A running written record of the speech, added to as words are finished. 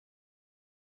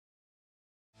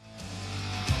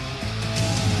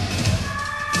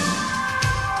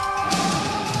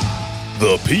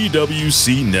The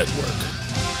PWC Network.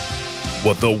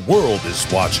 What the world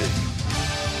is watching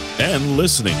and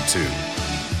listening to.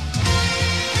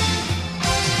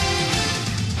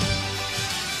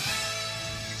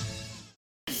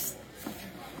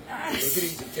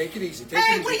 Take it easy.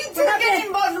 Hey, what are you doing getting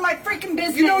involved in my freaking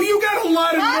business? You know, you got a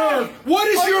lot of nerve. What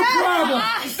is your problem?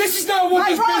 This is not what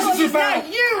this business is about.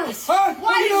 Not you. Huh?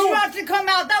 Why did you have to come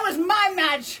out? That was my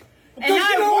match. And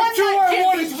you know what?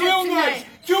 2-on-1 is real nice.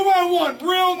 2-on-1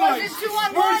 real nice. Was it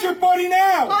 2-on-1? Where's your buddy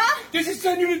now? Huh? Does he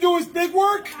send you to do his big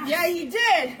work? Yeah, he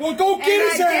did. Well, go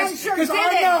get his ass, because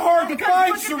I'm not hard to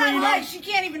find, Serena. She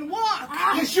can't even walk.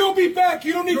 And she'll be back.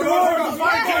 You don't need to worry about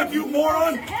find you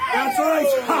moron. That's right.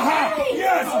 Ha-ha.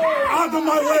 Yes. Out of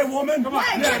my way, woman. Come on.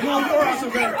 Yeah, go your ass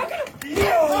over there.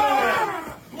 Yeah.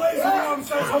 Blaze around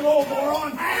says hello,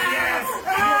 moron. Yes.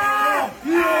 Yeah.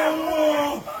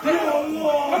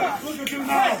 Look at you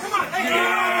now. Come on.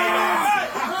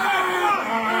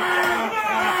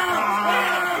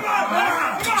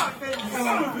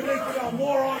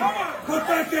 Moron.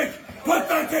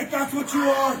 Pathetic, that's what you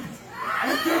are.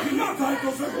 I'm taking your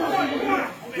titles.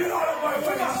 Get out of my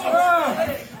way.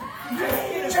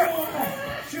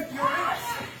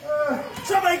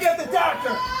 Somebody get the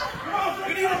doctor.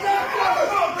 We need a doctor.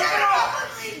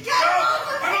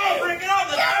 Come on, bring it up.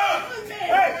 Let's go.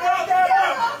 Hey, throw that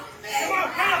up.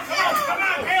 Come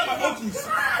on, Caleb.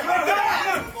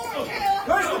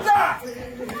 Where's the doc?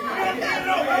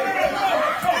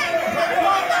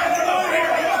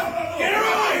 Get her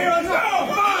out of here. Let's go.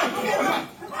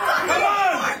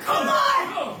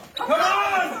 Come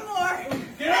on.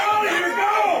 Get out of here.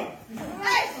 Go.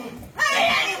 Hey,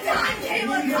 anytime,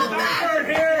 Caleb, come back.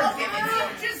 I'll give it to you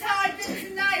just how I did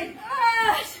tonight.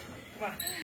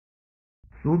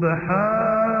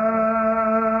 سبحان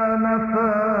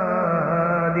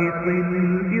فالق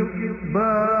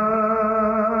الإصباح.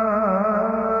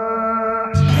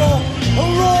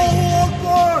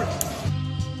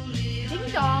 Ding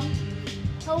dong.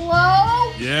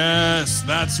 Hello? Yes,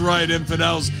 that's right,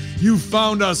 infidels. You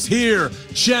found us here,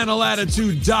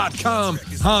 channelattitude.com,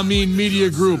 Hameen Media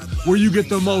Group, where you get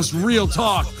the most real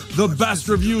talk, the best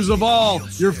reviews of all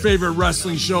your favorite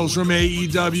wrestling shows from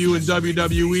AEW and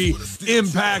WWE,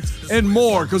 Impact, and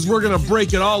more, because we're going to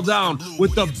break it all down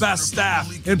with the best staff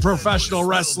in professional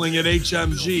wrestling at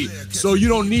HMG. So you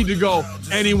don't need to go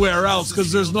anywhere else,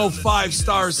 because there's no 5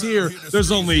 stars here.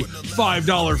 There's only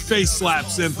 $5 face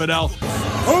slaps, infidel.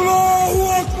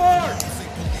 Hello, Akbar.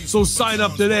 So sign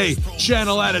up today,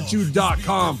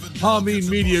 channelattitude.com, Hameen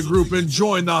Media Group, and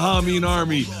join the Hameen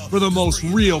Army for the most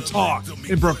real talk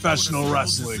in professional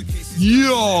wrestling.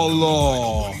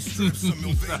 YOLO!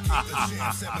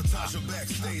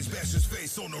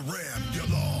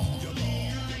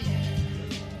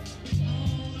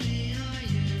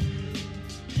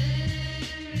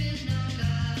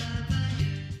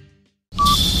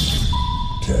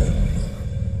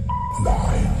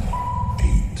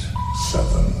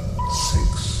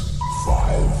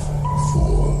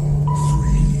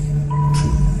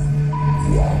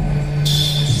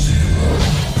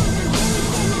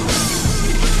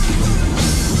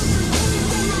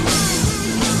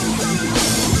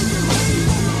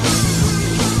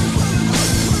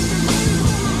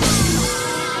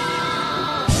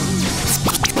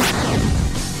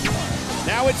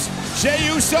 Now it's Jey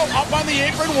Uso up on the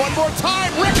apron one more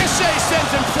time. Ricochet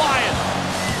sends him flying.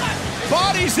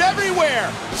 Bodies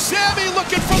everywhere. Sammy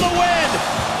looking for the win.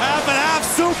 Half and half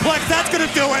suplex, that's gonna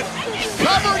do it.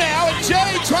 Cover now, and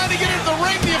Jey trying to get into the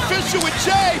ring. The official with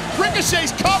Jey.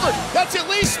 Ricochet's covered. That's at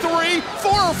least 3,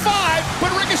 4, or 5,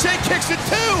 but Ricochet kicks it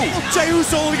 2. Jey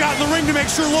Uso only got in the ring to make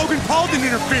sure Logan Paul didn't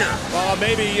interfere. Well,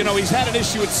 maybe, he's had an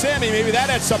issue with Sammy. Maybe that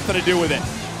had something to do with it.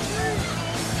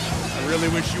 I really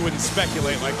wish you wouldn't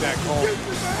speculate like that, Cole.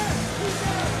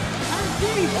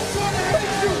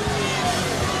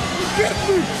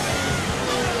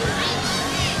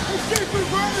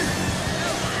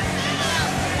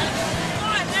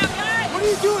 What are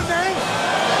you doing, man?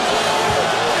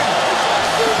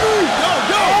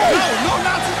 No,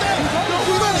 not today. No,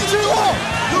 we're gonna chill off.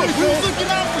 No, who's looking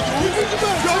out for you?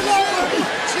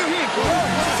 Chill here, bro.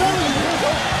 I'm telling you.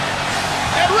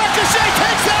 And Ricochet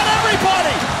takes out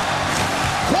everybody.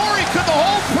 Corey, could the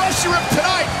whole pressure of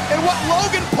tonight and what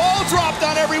Logan Paul dropped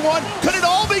on everyone, could it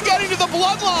all be getting to the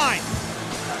bloodline?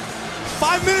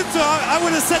 5 minutes ago, I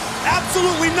would have said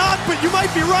absolutely not, but you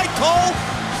might be right, Cole.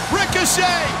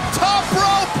 Ricochet, top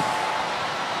rope,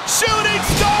 shooting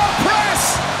star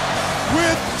press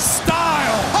With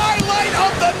style. Highlight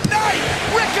of the night,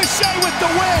 Ricochet with the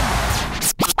win.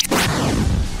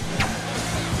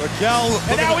 The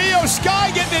And now Io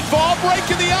Sky getting involved,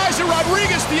 breaking the eyes of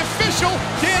Rodriguez. The official,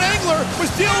 Dan Engler, was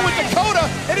dealing with Dakota,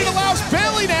 and it allows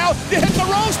Bayley now to hit the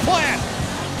Rose Plant.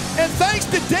 And thanks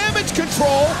to damage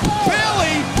control,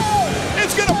 Bayley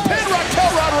is going to pin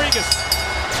Raquel Rodriguez.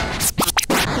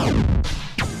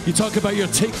 You talk about your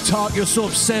TikTok, you're so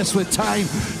obsessed with time.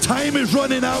 Time is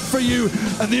running out for you,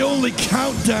 and the only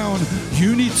countdown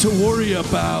you need to worry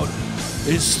about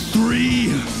is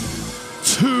 3,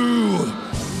 2,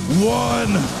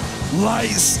 1,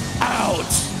 lights out.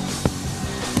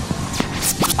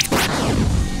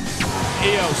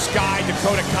 Io Sky,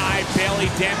 Dakota Kai, Bayley,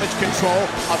 damage control.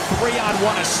 A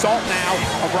 3-on-1 assault now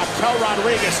of Raquel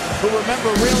Rodriguez, who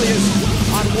remember really is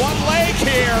on one leg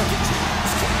here.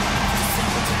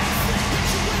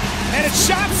 And it's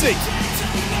Shotzi.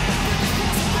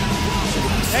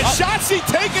 And Shotzi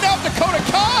taking out Dakota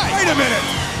Kai. Wait a minute.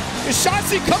 Is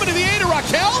Shotzi coming to the aid of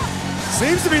Raquel?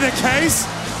 Seems to be the case.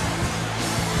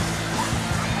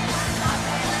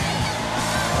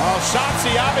 Oh,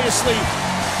 Shotzi, obviously,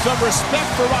 some respect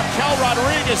for Raquel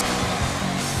Rodriguez.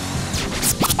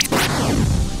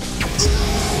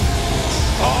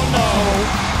 Oh, no.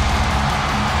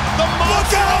 The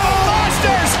monster of the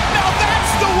monsters. Now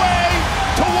that's the way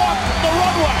to walk the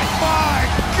runway. My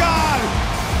God.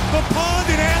 The pond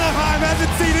in Anaheim hasn't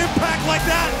seen impact like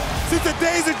that since the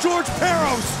days of George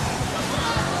Peros.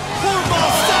 Poor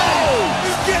Marcel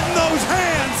is getting those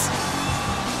hands.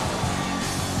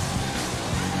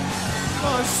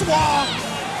 Oh, Swab.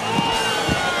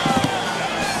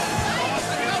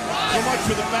 So much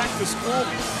for the back-to-school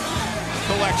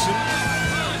collection.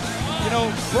 You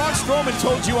know, Braun Strowman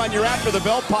told you on your After the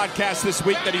Bell podcast this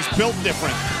week that he's built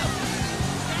different.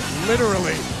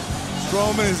 Literally.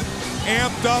 Strowman is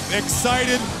amped up,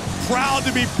 excited, proud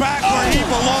to be back where he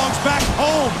belongs, back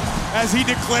home, as he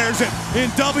declares it,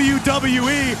 in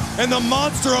WWE, and the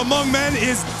monster among men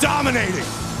is dominating.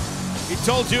 He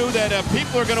told you that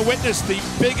people are going to witness the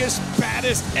biggest,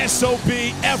 baddest SOB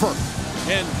ever.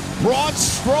 And Braun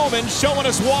Strowman showing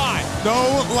us why.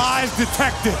 No lies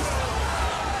detected.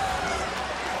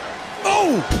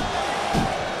 Oh!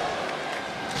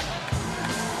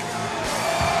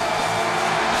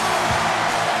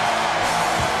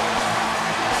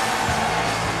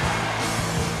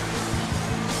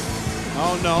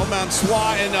 Oh no,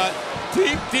 Mansois in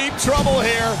deep, deep trouble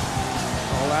here.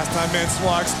 Oh, last time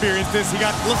Mansois experienced this, he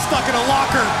got stuck in a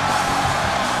locker.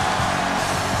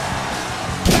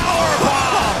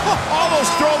 Powerbomb!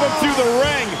 Almost drove him through the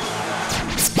ring.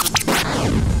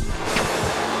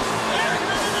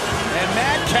 And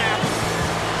Madcap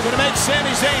gonna make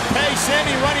Sami Zayn pay.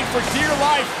 Sami running for dear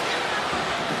life.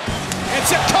 And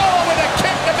Sikoa with a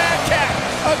kick to Madcap.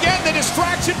 Again, the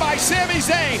distraction by Sami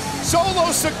Zayn. Solo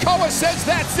Sikoa says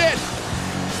that's it.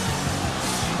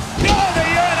 Oh, the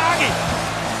Uranagi.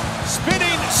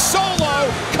 Spinning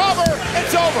Solo, cover,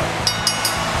 it's over.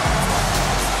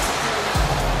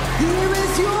 Here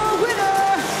is your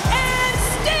winner, and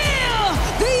still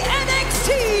the NXT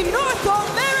North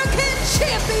American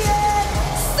Champion,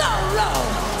 Solo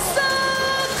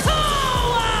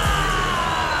Sikoa!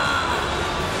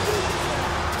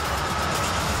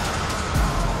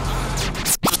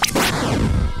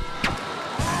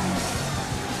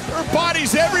 There are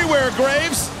bodies everywhere,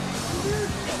 Graves.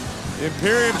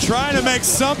 Imperium trying to make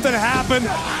something happen.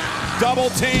 Double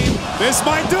team. This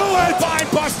might do it. Spine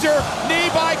buster, knee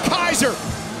by Kaiser.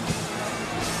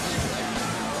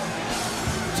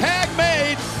 Tag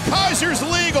made, Kaiser's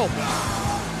legal.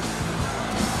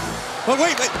 But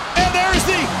wait. And there's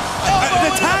the elbow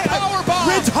the tag. and the power bomb.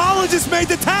 Ridge Holland just made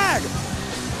the tag.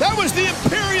 That was the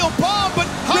Imperial bomb, but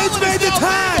Ridge Holland made is the now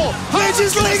tag. legal. Ridge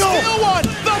is Holland's legal. gonna steal one.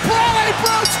 The Brawling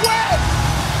Brutes win.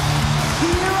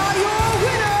 Here are your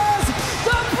winners,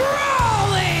 the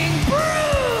Brawling Brutes!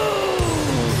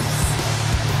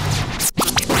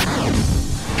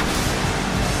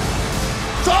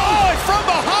 Oh, and from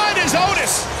behind is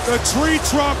Otis. The tree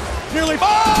trunk nearly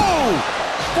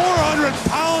 400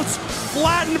 pounds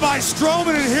flattened by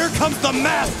Strowman, and here comes the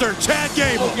master, Chad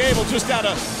Gable. Gable just out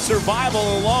of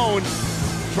survival alone,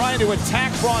 trying to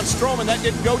attack Braun Strowman. That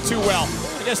didn't go too well.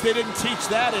 I guess they didn't teach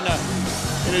that in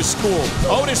his school.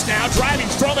 Otis now driving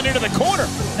Strowman into the corner.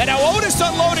 And now Otis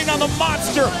unloading on the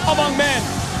monster among men.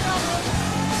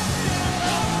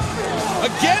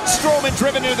 Again, Strowman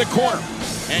driven into the corner.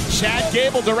 And Chad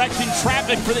Gable directing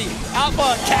traffic for the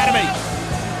Alpha Academy.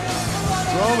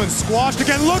 Strowman squashed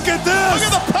again. Look at this. Look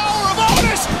at the power of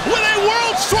Otis with a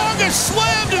world's strongest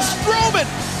slam to Strowman.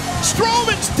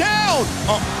 Strowman's down.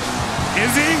 Oh,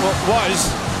 is he? Well,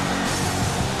 was.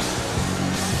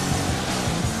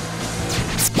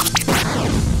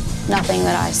 Nothing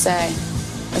that I say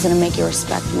is gonna make you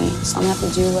respect me. So I'm gonna have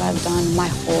to do what I've done my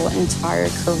whole entire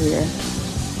career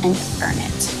and earn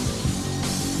it.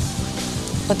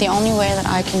 But the only way that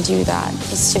I can do that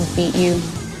is to beat you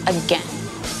again.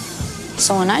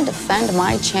 So when I defend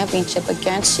my championship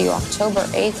against you October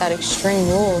 8th at Extreme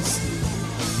Rules,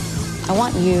 I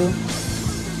want you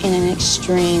in an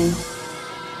Extreme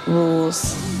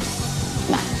Rules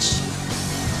match.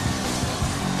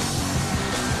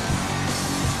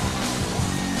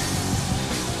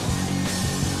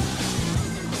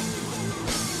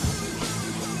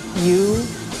 You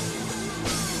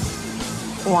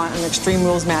want an Extreme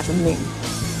Rules match with me.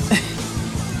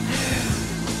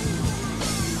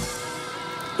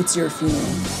 It's your funeral.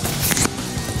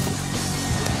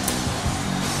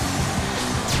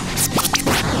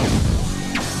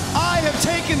 I have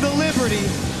taken the liberty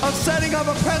of setting up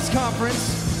a press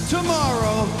conference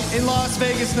tomorrow in Las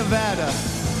Vegas, Nevada.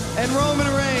 And Roman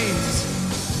Reigns,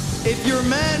 if you're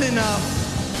man enough,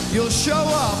 you'll show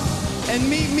up and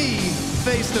meet me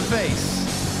face to face.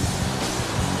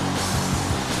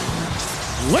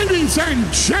 Ladies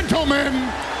and gentlemen,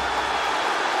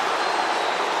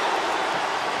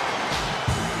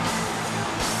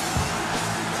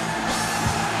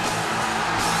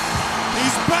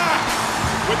 he's back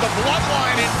with the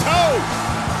bloodline in tow.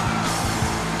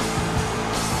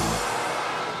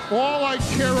 all I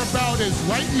care about is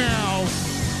right now,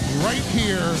 right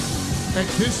here, at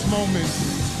this moment,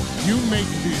 you make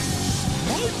the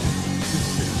smart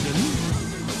decision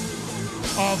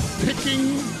of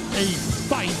picking a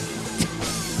fight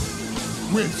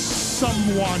with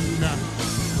someone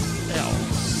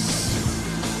else.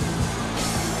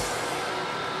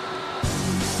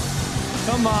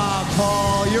 Come on,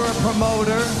 Paul, you're a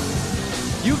promoter.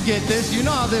 You get this, you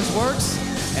know how this works.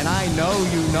 And I know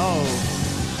you know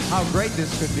how great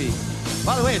this could be.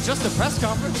 By the way, it's just a press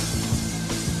conference.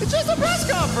 It's just a press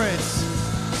conference.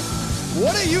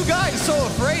 What are you guys so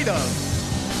afraid of?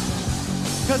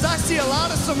 Because I see a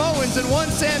lot of Samoans and one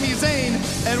Sami Zayn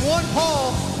and one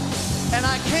Paul, and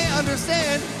I can't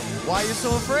understand why you're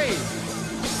so afraid.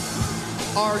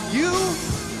 Are you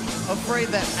afraid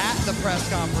that at the press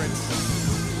conference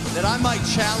that I might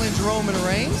challenge Roman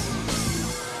Reigns?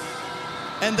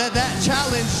 And that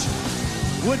challenge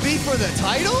would be for the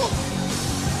title?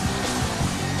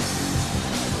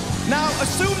 Now,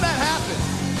 assume that happened.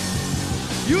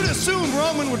 You'd assume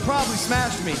Roman would probably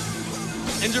smash me.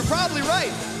 And you're probably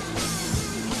right.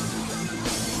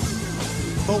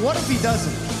 But what if he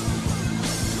doesn't?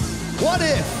 What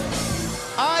if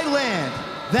I land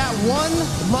that one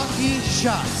lucky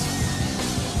shot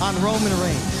on Roman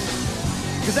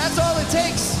Reigns? Because that's all it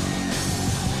takes.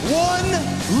 One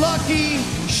lucky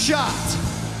shot.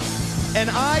 And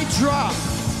I drop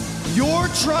your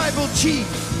tribal chief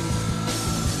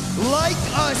like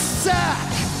a sack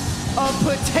of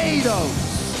potatoes.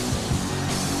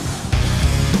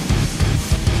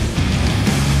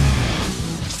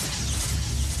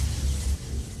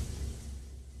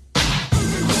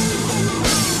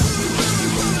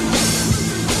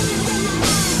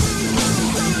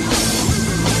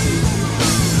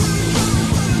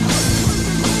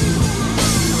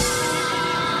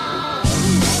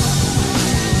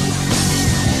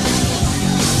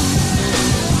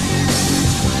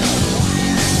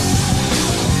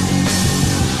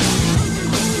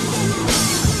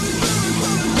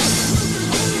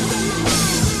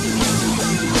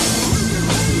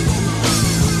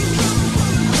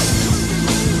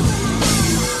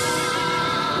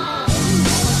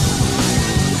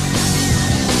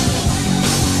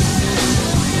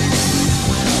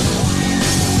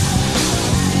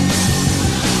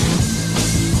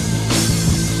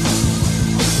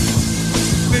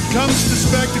 Comes to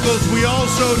spectacles, we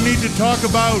also need to talk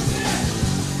about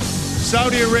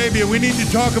Saudi Arabia. We need to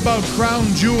talk about Crown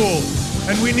Jewel,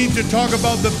 and we need to talk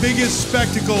about the biggest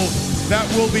spectacle that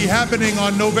will be happening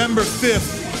on November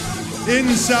 5th in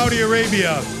Saudi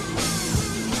Arabia,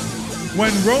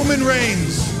 when Roman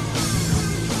Reigns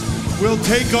will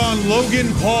take on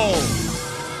Logan Paul.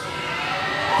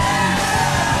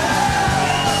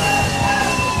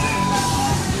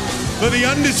 For the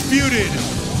undisputed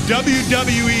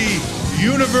WWE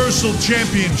Universal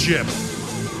Championship.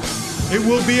 It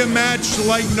will be a match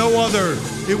like no other.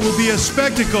 It will be a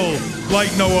spectacle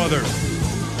like no other.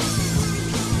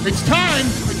 It's time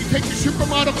that you take your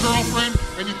supermodel girlfriend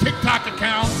and your TikTok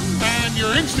account and your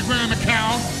Instagram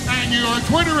account and your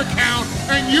Twitter account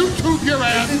and YouTube your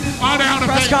ass on out of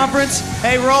press conference.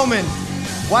 Hey Roman,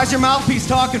 why's your mouthpiece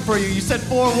talking for you? You said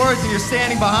 4 words and you're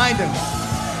standing behind him.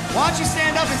 Why don't you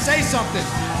stand up and say something?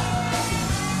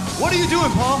 What are you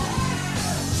doing, Paul?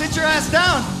 Sit your ass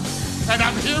down. and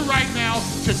I'm here right now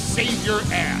to save your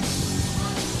ass.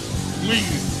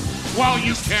 Leave while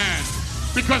you can,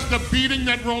 because the beating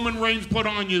that Roman Reigns put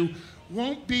on you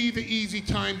won't be the easy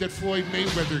time that Floyd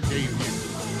Mayweather gave you.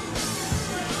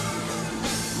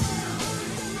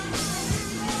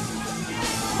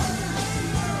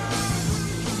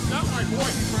 He's not my boy,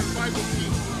 he's my tribal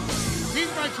chief.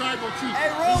 He's my tribal chief. Hey,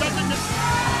 Roman!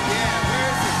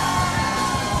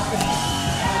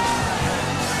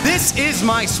 This is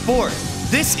my sport.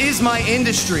 This is my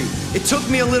industry. It took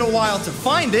me a little while to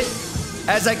find it.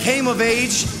 As I came of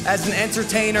age, as an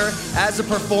entertainer, as a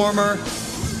performer,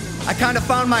 I kind of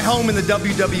found my home in the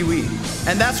WWE.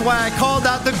 And that's why I called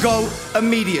out the GOAT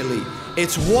immediately.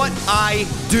 It's what I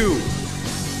do.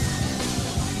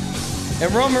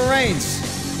 And Roman Reigns,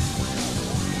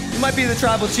 you might be the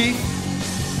tribal chief,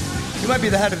 you might be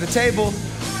the head of the table,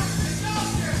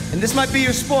 and this might be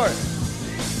your sport.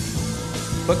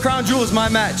 But Crown Jewel is my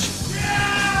match.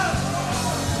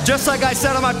 Just like I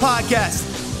said on my podcast,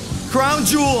 Crown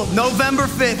Jewel, November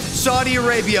 5th, Saudi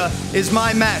Arabia, is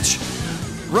my match.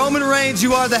 Roman Reigns,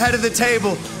 you are the head of the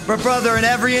table. But brother, in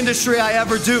every industry I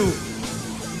ever do,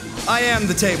 I am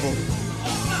the table.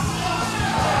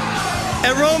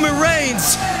 And Roman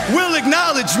Reigns will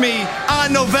acknowledge me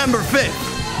on November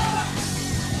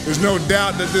 5th. There's no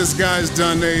doubt that this guy's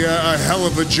done a hell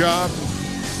of a job,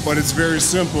 but it's very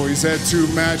simple. He's had 2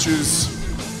 matches.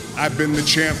 I've been the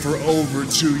champ for over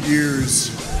 2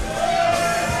 years.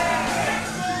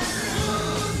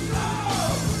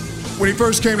 When he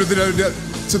first came to the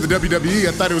WWE,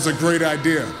 I thought it was a great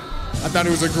idea. I thought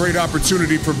it was a great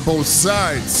opportunity for both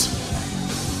sides.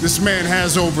 This man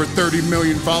has over 30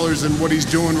 million followers, and what he's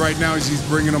doing right now is he's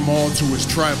bringing them all to his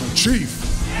tribal chief.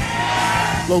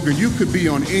 Logan, you could be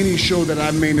on any show that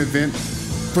I main event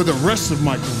for the rest of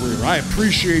my career. I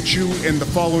appreciate you and the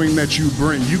following that you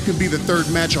bring. You can be the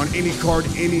 3rd match on any card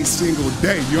any single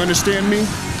day. You understand me?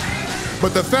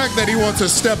 But the fact that he wants to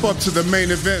step up to the main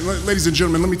event, ladies and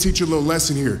gentlemen, let me teach you a little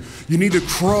lesson here. You need to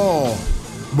crawl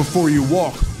before you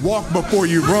walk before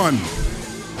you run.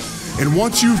 And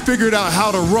once you've figured out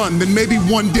how to run, then maybe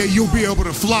one day you'll be able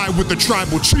to fly with the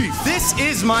tribal chief. This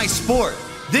is my sport.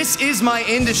 This is my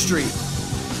industry.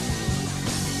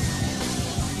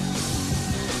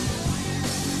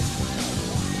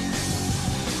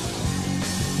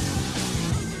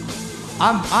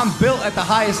 I'm built at the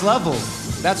highest level.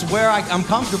 That's where I'm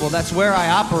comfortable. That's where I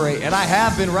operate. And I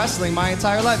have been wrestling my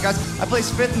entire life. Guys, I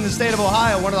placed 5th in the state of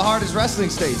Ohio, one of the hardest wrestling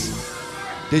states.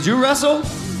 Did you wrestle?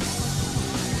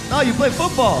 No, you play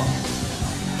football.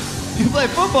 You play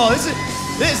football.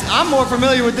 I'm more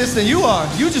familiar with this than you are.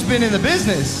 You just been in the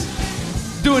business,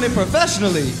 doing it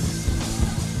professionally.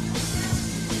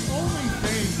 The only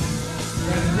thing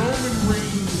that Roman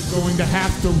Reigns is going to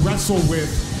have to wrestle with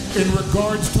in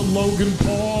regards to Logan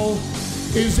Paul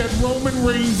is that Roman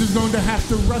Reigns is going to have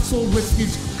to wrestle with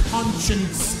his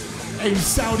conscience in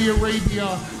Saudi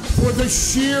Arabia for the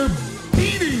sheer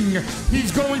beating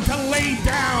he's going to lay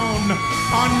down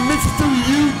on Mr.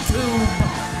 YouTube,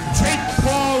 Jake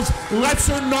Paul's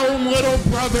lesser-known little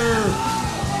brother,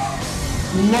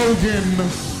 Logan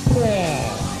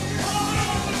Paul.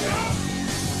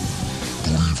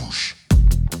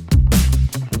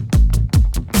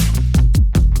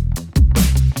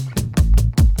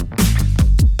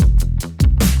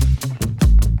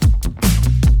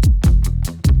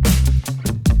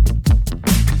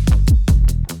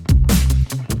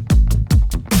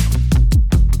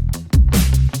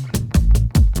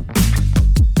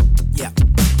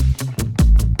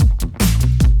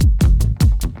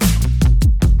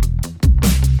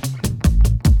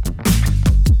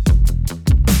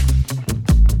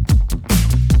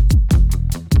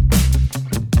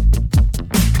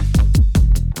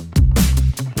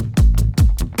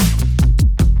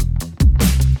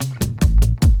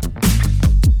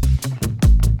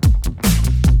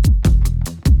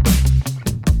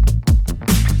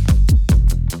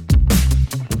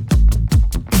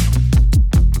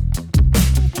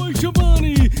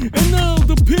 And now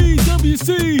the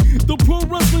PWC, the Pro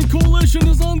Wrestling Coalition,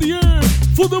 is on the air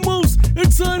for the most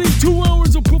exciting 2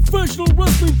 hours of professional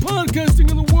wrestling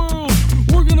podcasting in the world.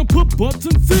 We're gonna put butts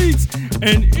in seats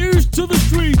and ears to the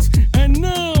streets. And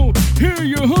now, here are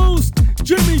your hosts,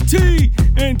 Jimmy T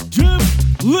and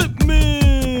Jeff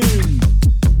Lippman.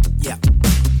 Yeah.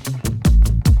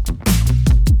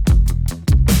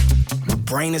 My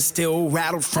brain is still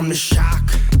rattled from the shock.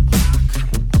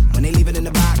 When they leave it in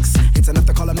the box, it's enough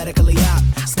to call it medically up.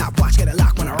 Stop, watch, get it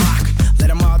locked when I rock. Let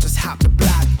them all just hop the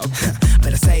block.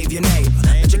 Better save your neighbor.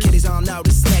 But your kiddies all know the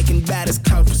snake and bad is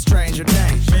code for stranger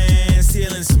danger. Man,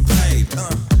 stealing some paper,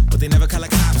 but they never call the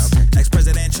cops.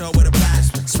 Ex-president show with a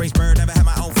blast. Strange bird, never had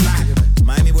my own flight.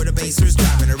 Miami where the basers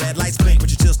dropping. The red lights blink, but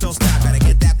your chills don't stop. Gotta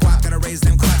get that guap, gotta raise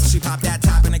them quads. So she pop that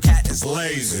top and the cat is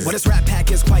blazing. Well, this rap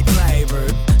pack is quite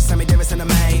flavored. Sammy Davis in the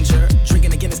manger.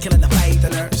 Drinking again is killing the faith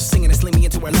in her. Singing and slimming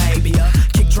into her labia.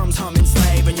 Kick drums humming,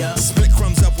 slaving ya. Split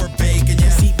crumbs up, we're baking ya.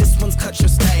 See, this one's cut your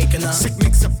steak and sick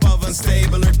mix up of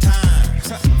unstabler times.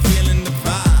 Feeling the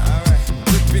vibe.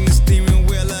 Gripping the steering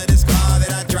wheel of this car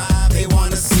that I drive. They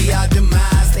wanna see our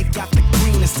demise. They got the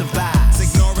greenest of vibes.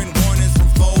 Ignoring warnings from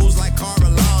foes like car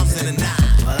alarms in the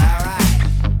night. Well, alright.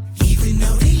 Even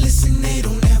though they listen, they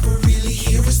don't ever really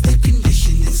hear us. Their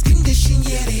condition is condition.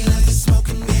 Yeah, they love the smoke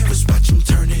and mirrors. Watch them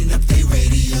turning up their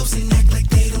radios and act like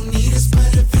they don't need us.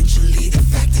 But eventually, the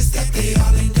fact is that they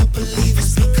all end up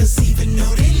believers. Because even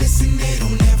though they listen, they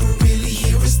don't ever really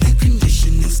hear us. Their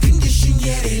condition is condition.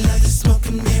 Yeah, they love the smoke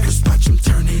and mirrors. Watch them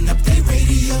turning up their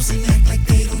radios and act like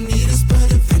they don't need us.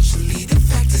 But eventually, the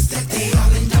fact is that they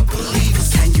all end up believers.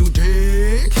 Can you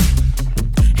dig?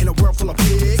 In a world full of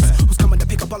pigs, who's coming to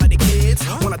pick up all of the kids?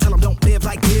 Wanna tell them don't live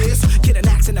like this? Get an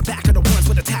axe in the back of the ones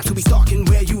with the tats who be stalking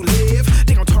where you live.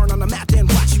 They gon' turn on the map and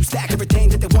watch you stack everything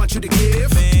that they want you to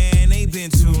give. Man, they been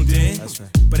tuned in,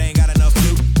 but ain't got enough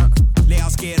loot. They all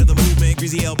scared of the movement,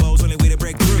 greasy elbows, only way to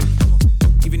break through.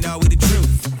 Even though we the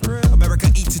truth, America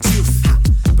eats its youth.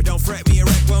 But don't fret, me and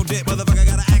Rick won't dip, motherfucker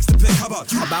got an axe to pick. How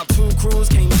about you? About two crews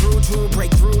came through to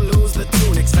break through, lose the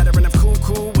tunics. Veteran of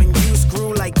cool when you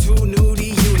screw like two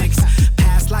nudie eunuchs.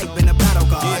 Past life been a battle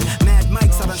guard. Mad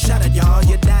Mike's I done shattered y'all.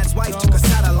 Your dad's wife took a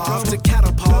saddle off to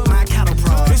catapult my cattle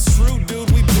prod. It's true,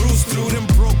 dude, we bruised through them,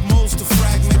 broke most of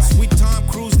fragments. We Tom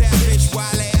Cruise that bitch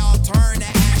while they all turn to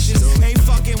ashes. Ain't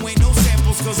fucking with no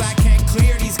samples cause I can't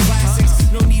clear these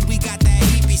classics. No need, we got that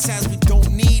heat besides we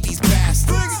don't need these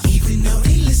bastards. Even though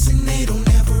they listen, they don't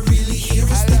ever really hear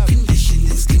us. The condition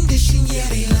is condition, yeah,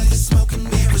 they love the smoke and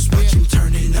mirrors. Watch them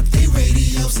turning up their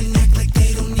radios and act like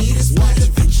they don't need us. But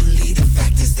eventually, the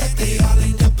fact is that they all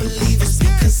end up believers.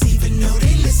 Because even though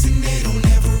they listen, they don't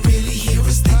ever really hear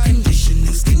us. The condition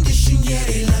is condition, yeah,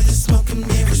 they love the smoke and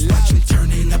mirrors. Watch them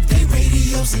turning up their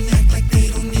radios and act like they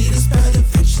don't need us. But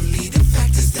eventually, the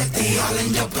fact is that they all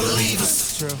end up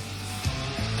believers. True.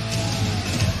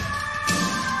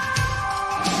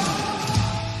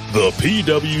 The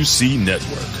PWC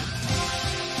Network.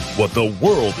 What the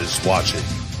world is watching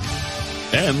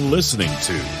and listening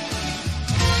to.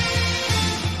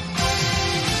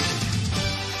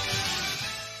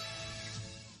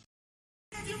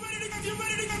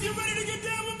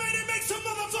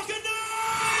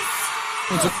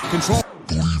 Control.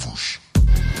 Believers.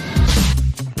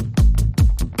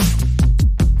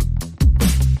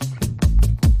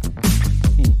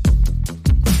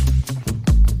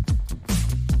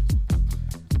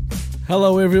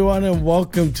 Hello, everyone, and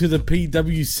welcome to the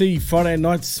PWC Friday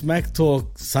Night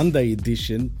SmackTalk Sunday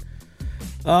edition.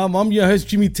 I'm your host,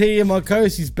 Jimmy T, and my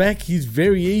co-host is back. He's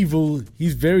very evil.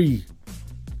 He's very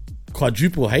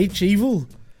quadruple H evil.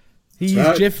 He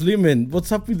is Jeff Lippman.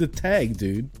 What's up with the tag,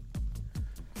 dude?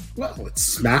 Well, it's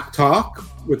Smack Talk.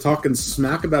 We're talking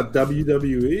smack about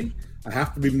WWE. I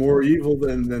have to be more evil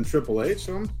than Triple H,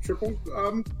 so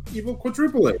I'm evil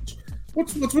quadruple H.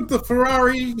 What's with the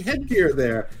Ferrari headgear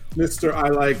there, Mr. I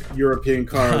like European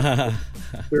cars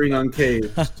very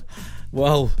uncaged?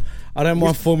 Well, I don't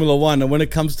mind Formula One, and when it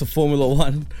comes to Formula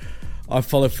One, I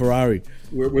follow Ferrari.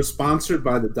 We're sponsored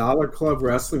by the Dollar Club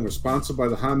Wrestling. We're sponsored by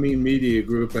the Hameen Media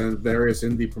Group and various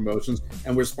indie promotions,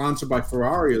 and we're sponsored by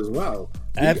Ferrari as well.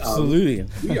 Absolutely.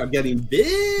 We are getting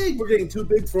big. We're getting too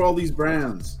big for all these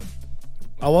brands.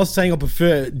 I was saying I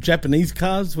prefer Japanese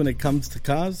cars when it comes to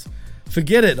cars.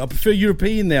 Forget it. I prefer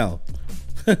European now.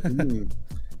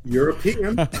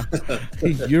 European?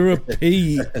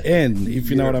 European, if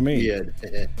you know what I mean.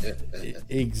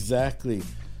 Exactly.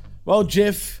 Well,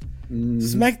 Jeff,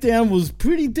 SmackDown was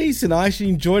pretty decent. I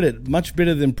actually enjoyed it. Much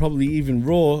better than probably even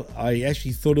Raw. I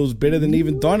actually thought it was better than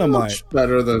even Dynamite. Much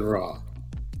better than Raw.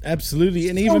 Absolutely.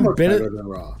 And so even much better than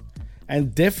Raw.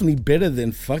 And definitely better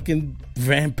than fucking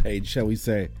Rampage, shall we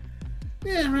say.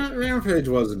 Yeah, Rampage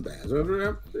wasn't bad.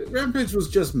 Rampage was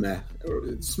just meh.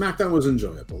 SmackDown was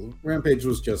enjoyable. Rampage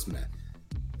was just meh.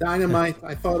 Dynamite,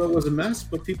 I thought it was a mess,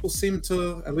 but people seem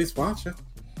to at least watch it.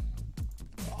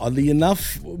 Oddly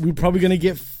enough, we're probably going to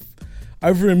get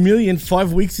over 1 million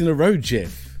 5 weeks in a row,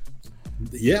 Jeff.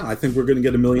 Yeah, I think we're going to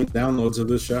get 1 million downloads of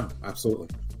this show. Absolutely.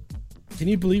 Can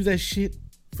you believe that shit?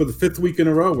 For the 5th week in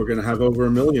a row, we're going to have over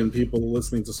 1 million people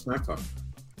listening to SmackTalk.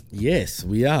 Yes,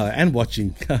 we are, and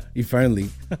watching, if only.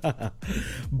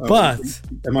 But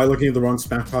am I looking at the wrong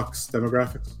SmackTalk's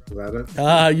demographics? Is that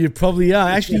it? You probably are.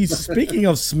 Actually, speaking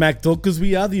of SmackTalk, because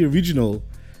we are the original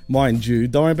mind you.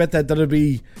 Don't worry about that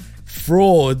WWE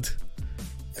fraud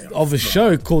of a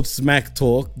show called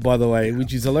SmackTalk, by the way,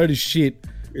 which is a load of shit.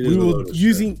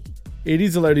 It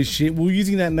is a load of shit. We were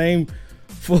using that name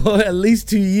for at least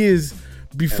 2 years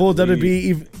before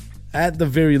WWE, at the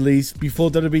very least, before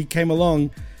WWE came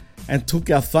along and took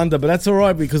our thunder. But that's all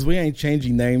right because we ain't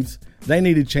changing names. They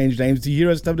need to change names. Do you hear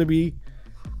us, WWE?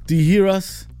 Do you hear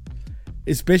us?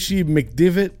 Especially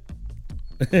McDevitt.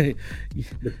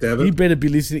 McDevitt? He better be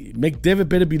listening. McDevitt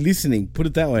better be listening. Put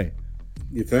it that way.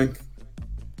 You think?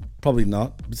 Probably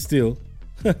not, but still.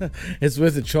 It's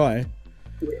worth a try.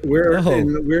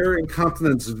 We're in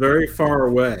continents very far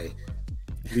away.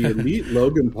 The elite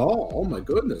Logan Paul. Oh my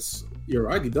goodness. You're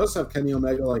right. He does have Kenny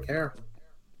Omega like hair.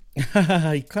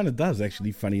 He kind of does,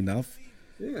 actually, funny enough.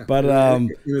 Yeah. But in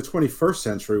the 21st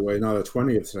century way, not a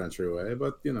 20th century way,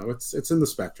 but you know, it's in the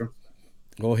spectrum.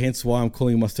 Well, hence why I'm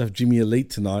calling myself Jimmy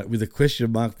Elite tonight with a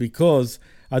question mark, because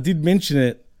I did mention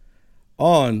it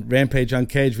on Rampage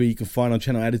Uncaged, where you can find on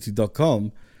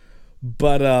channelattitude.com.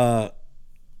 But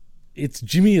it's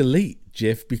Jimmy Elite,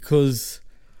 Jeff, because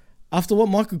after what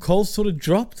Michael Cole sort of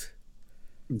dropped,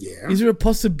 is there a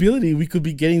possibility we could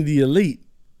be getting the Elite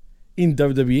in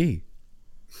WWE?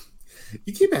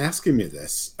 You keep asking me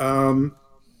this.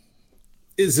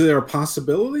 Is there a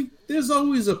possibility? There's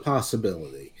always a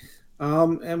possibility.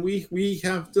 And we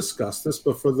have discussed this,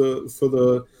 but for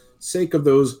the sake of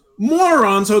those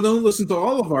morons who don't listen to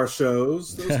all of our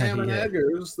shows, those ham and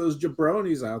eggers, those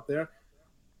jabronis out there,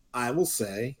 I will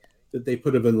say that they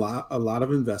put a lot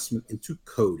of investment into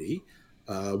Cody.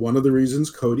 One of the reasons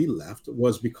Cody left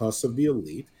was because of the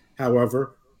Elite.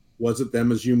 However, was it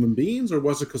them as human beings, or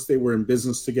was it because they were in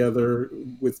business together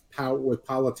with power, with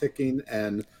politicking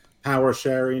and power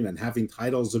sharing and having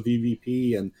titles of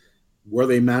EVP, and were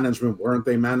they management, weren't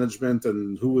they management,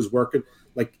 and who was working?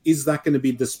 Like, is that going to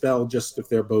be dispelled just if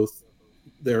they're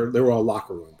all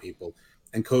locker room people?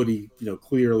 And Cody,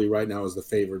 clearly right now is the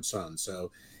favored son.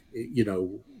 So,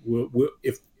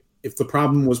 if the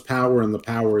problem was power and the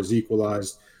power is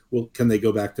equalized, well, can they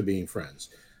go back to being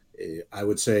friends? I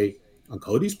would say on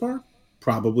Cody's part,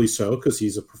 probably so, because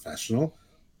he's a professional.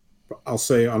 I'll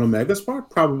say on Omega's part,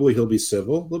 probably he'll be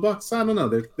civil. The Bucks, I don't know.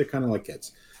 They're kind of like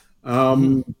kids.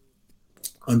 On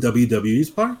WWE's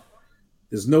part,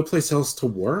 there's no place else to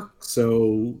work.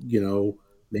 So,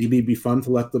 maybe it'd be fun to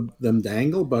let them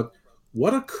dangle. But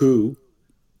what a coup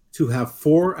to have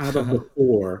 4 out of the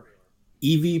 4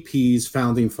 EVPs,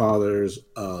 founding fathers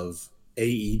of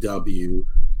AEW,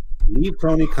 leave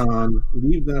Tony Khan,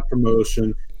 leave that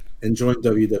promotion, and join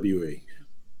WWE.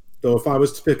 Though if I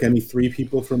was to pick any 3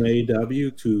 people from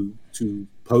AEW to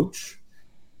poach,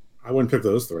 I wouldn't pick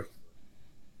those 3.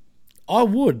 I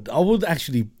would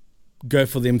actually go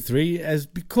for them 3,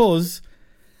 because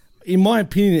in my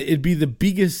opinion it'd be the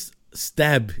biggest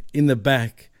stab in the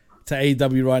back to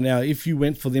AEW right now if you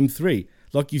went for them 3.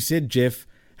 Like you said, Jeff,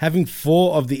 having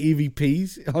 4 of the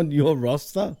EVPs on your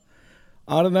roster,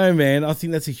 I don't know, man. I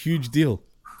think that's a huge deal.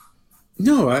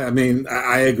 No,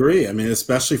 I agree.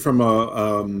 Especially from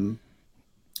a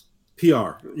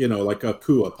PR, like a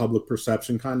coup, a public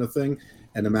perception kind of thing.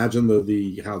 And imagine how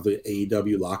the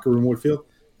AEW locker room would feel.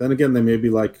 Then again, they may be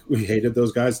like, we hated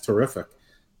those guys, terrific.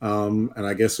 And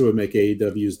I guess it would make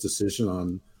AEW's decision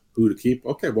on who to keep.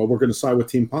 Okay, well, we're going to side with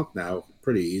Team Punk now.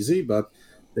 Pretty easy, but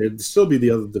there'd still be the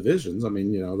other divisions.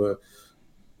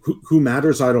 Who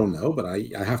matters, I don't know, but I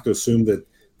have to assume that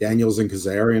Daniels and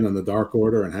Kazarian and the Dark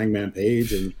Order and Hangman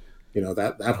Page and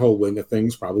that whole wing of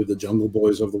things, probably the Jungle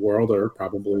Boys of the world, are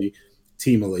probably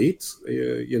Team Elite,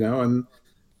 and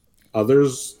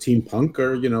others, Team Punk,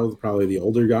 are probably the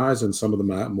older guys and some of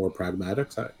the more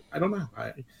pragmatics. I don't know.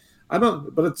 I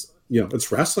don't, but it's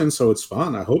it's wrestling, so it's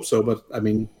fun. I hope so, but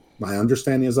my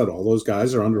understanding is that all those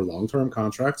guys are under long-term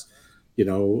contracts,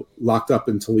 locked up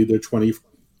until either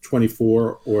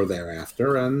 2024 or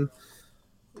thereafter, and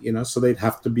so they'd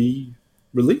have to be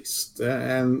released.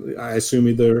 And I assume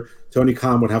either Tony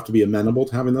Khan would have to be amenable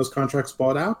to having those contracts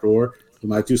bought out, or he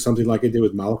might do something like he did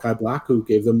with Malachi Black, who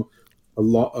gave them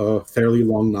a fairly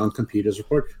long non-compete as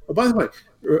report. Oh, by the way,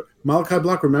 Malachi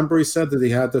Black, remember he said that he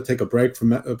had to take a break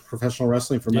from professional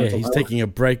wrestling for mental health? Yeah, he's taking a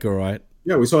break, all right.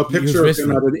 Yeah, we saw a picture of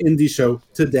him at an indie show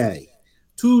today.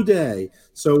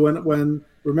 So when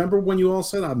remember when you all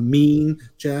said, I'm mean,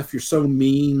 Jeff, you're so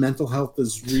mean, mental health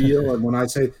is real. And when I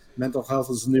say mental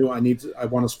health is new, I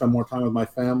want to spend more time with my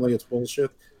family, it's bullshit,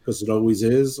 because it always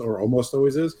is, or almost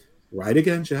always is. Right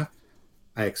again, Jeff.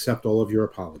 I accept all of your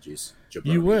apologies,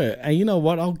 Jabroni. You were. And you know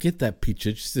what? I'll get that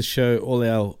picture just to show all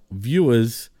our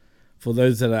viewers, for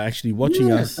those that are actually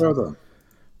watching us, brother,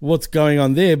 what's going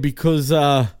on there. Because,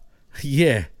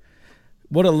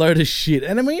 What a load of shit.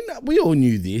 And I mean, we all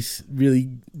knew this, really.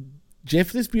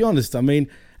 Jeff, let's be honest. I mean,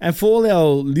 and for all our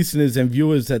listeners and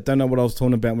viewers that don't know what I was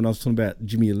talking about when I was talking about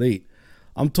Jimmy Elite,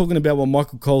 I'm talking about what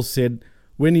Michael Cole said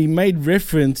when he made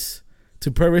reference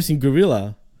to Pro Wrestling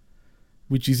Guerrilla,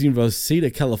 which is in Rosita,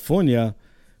 California,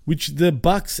 which the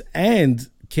Bucks and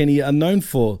Kenny are known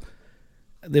for.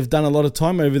 They've done a lot of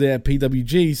time over there at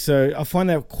PWG, so I find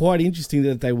that quite interesting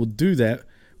that they will do that,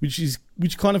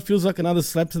 which kind of feels like another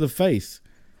slap to the face.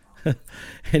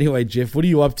 Anyway, Jeff, what are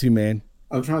you up to, man?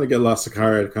 I'm trying to get La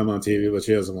Sicaria to come on TV, but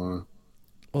she doesn't want to.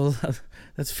 Well,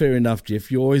 that's fair enough,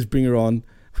 Jeff. You always bring her on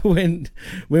when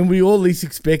we all least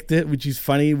expect it, which is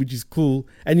funny, which is cool,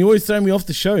 and you always throw me off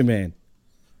the show, man.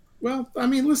 Well, I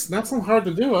mean, listen, that's not hard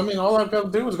to do. I mean, all I've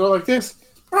got to do is go like this.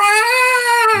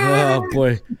 Oh,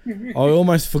 boy. I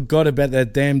almost forgot about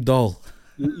that damn doll.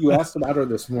 You asked about her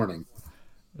this morning.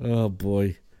 Oh,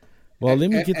 boy. Well, let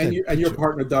me get that. And your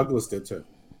partner Douglas did, too.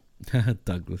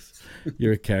 Douglas.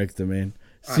 You're a character, man.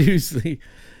 Seriously.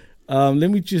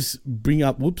 Let me just bring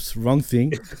up... Whoops, wrong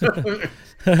thing.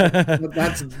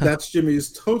 That's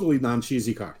Jimmy's totally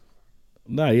non-cheesy car.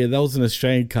 No, yeah, that was an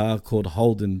Australian car called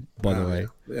Holden, by the way.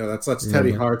 Yeah, that's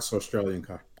Teddy Hart's Australian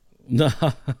car. No.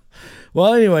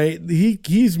 Well, anyway,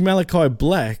 he's Malachi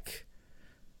Black.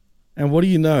 And what do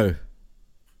you know?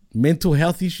 Mental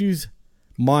health issues?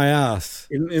 My ass.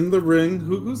 In the ring.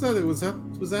 Who's that? Was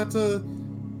that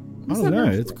I don't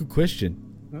know. That's a good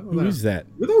question. Who is that?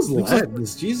 Look at those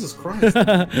legs. Jesus Christ.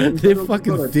 They're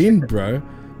fucking thin, bro.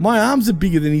 My arms are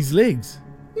bigger than his legs.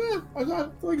 Yeah, like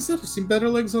I said, I've seen better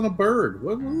legs on a bird.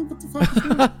 What the fuck is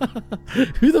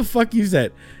that? Who the fuck is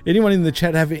that? Anyone in the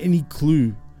chat have any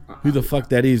clue who the fuck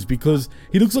that is? Because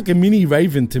he looks like a mini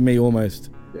Raven to me almost,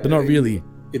 but not really.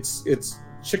 It's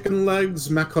Chicken Legs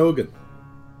McHogan.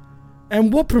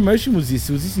 And what promotion was this?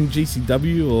 Was this in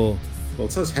GCW or? Well,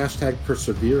 it says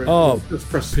 #Perseverance. Oh, it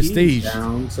says prestige.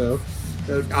 Down, so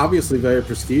obviously very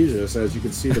prestigious, as you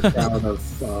can see the crowd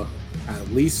of at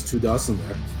least 2 dozen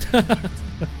there.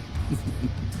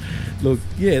 Look,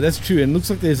 yeah, that's true. And it looks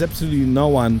like there's absolutely no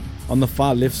one on the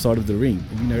far left side of the ring.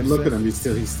 Have you noticed Look at him.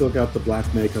 He's still got the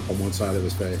black makeup on one side of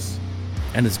his face,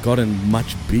 and it's gotten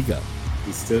much bigger.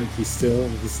 He's still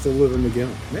living the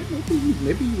gimmick.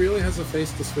 Maybe he really has a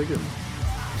face disfigurement.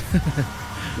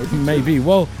 Maybe.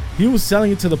 Well, he was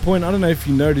selling it to the point. I don't know if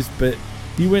you noticed, but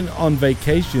he went on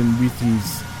vacation with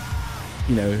his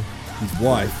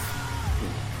wife.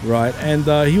 Right, and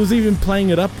he was even playing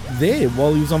it up there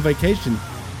while he was on vacation.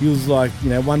 He was like,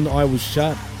 one eye was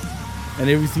shut and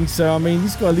everything. So, I mean,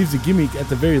 this guy lives a gimmick at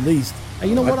the very least. And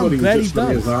you know what? I'm glad he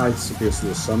does. His eyes appears to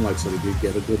the sunlight so he did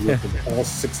get a good look at all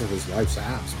 6 of his wife's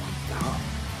abs. My God.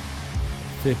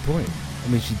 Fair point. I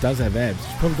mean, she does have abs.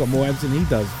 She's probably got more abs than he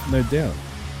does, no doubt.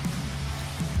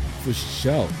 For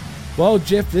sure. Well,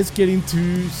 Jeff, let's get into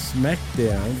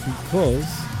SmackDown because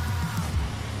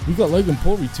we got Logan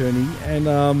Paul returning, and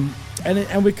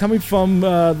we're coming from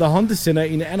the Honda Center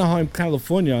in Anaheim,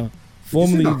 California,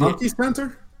 formerly the Hockey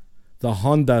Center. The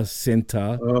Honda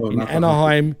Center in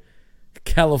Anaheim,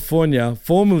 California,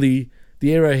 formerly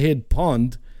the Arrowhead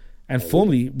Pond, and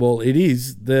formerly, well, it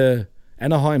is the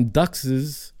Anaheim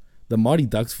Ducks', the Mighty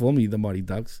Ducks, formerly the Mighty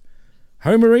Ducks,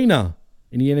 home arena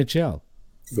in the NHL.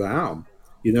 Wow.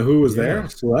 You know who was there? A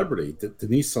celebrity.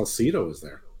 Denise Salcedo was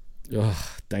there.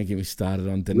 Oh, don't get me started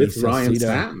on Denise with Ryan Salcedo.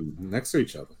 Stanton next to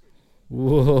each other.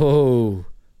 Whoa.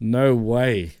 No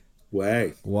way.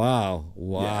 Wow.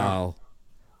 Wow.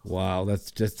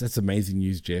 That's amazing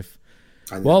news, Jeff.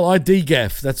 Well, I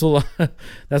degaff. That's all.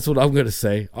 That's what I'm going to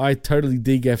say. I totally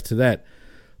degaff to that.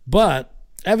 But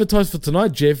advertised for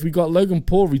tonight, Jeff, we got Logan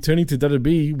Paul returning to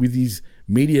WWE with his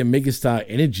media megastar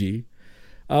energy.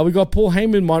 We got Paul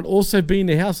Heyman might also be in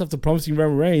the house after promising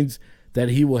Roman Reigns that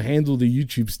he will handle the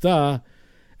YouTube star.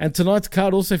 And tonight's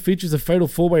card also features a fatal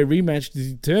 4-way rematch to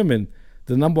determine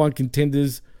the number 1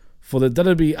 contenders for the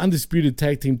WWE Undisputed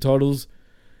Tag Team titles.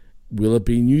 Will it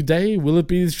be New Day? Will it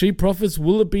be the Street Profits?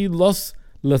 Will it be Los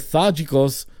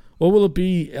Lethargicos? Or will it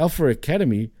be Alpha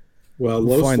Academy? Well,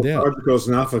 Los Lethargicos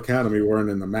and Alpha Academy weren't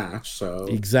in the match, so...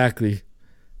 Exactly.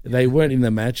 They weren't in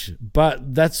the match,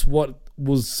 but that's what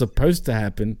was supposed to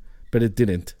happen, but it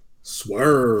didn't.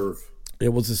 Swerve. It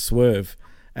was a swerve.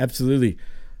 Absolutely.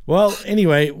 Well,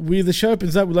 anyway, the show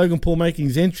opens up with Logan Paul making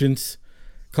his entrance.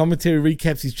 Commentary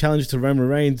recaps his challenge to Roman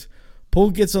Reigns.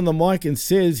 Paul gets on the mic and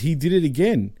says he did it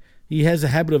again. He has a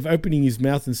habit of opening his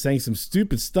mouth and saying some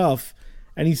stupid stuff.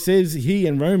 And he says he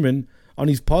and Roman on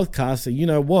his podcast, and you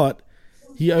know what?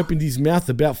 He opened his mouth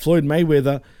about Floyd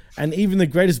Mayweather, and even the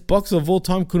greatest boxer of all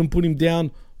time couldn't put him down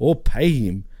or pay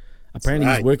him.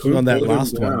 Apparently he's working on that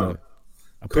last one, though.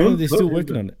 Apparently they're still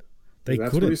working on it. They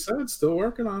That's couldn't. what he said. Still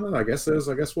working on it. I guess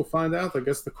we'll find out. I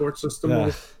guess the court system Ugh.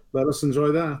 will let us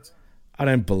enjoy that. I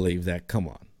don't believe that. Come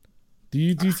on. Do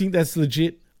you think that's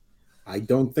legit? I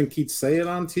don't think he'd say it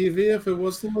on TV if it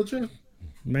wasn't legit.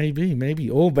 Maybe.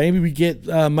 Or maybe we get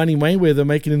Money Mayweather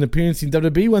making an appearance in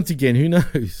WWE once again. Who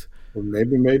knows? Or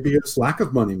maybe it's lack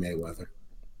of money, Mayweather.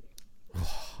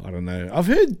 I don't know. I've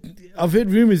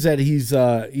heard rumors that he's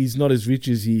not as rich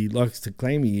as he likes to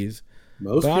claim he is.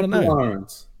 Most but I don't know. people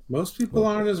aren't. Most people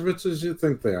aren't as rich as you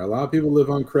think they are. A lot of people live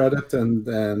on credit and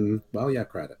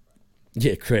credit.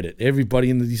 Yeah, credit.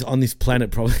 Everybody on this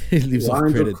planet probably lives off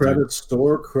Lines credit. of credit, dude.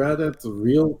 store credit,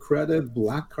 real credit,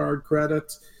 black card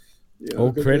credit.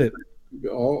 All credit.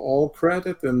 All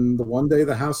credit. And the one day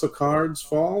the house of cards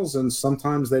falls, and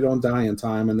sometimes they don't die in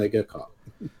time and they get caught.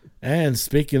 And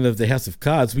speaking of the House of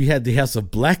Cards, we had the House of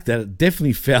Black that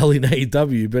definitely fell in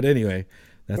AEW. But anyway,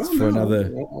 that's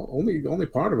another. Only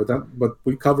part of it. But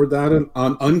we covered that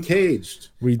on Uncaged.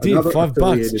 We did. Another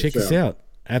 $5. Check show. us out.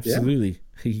 Absolutely.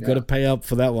 You got to pay up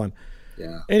for that one.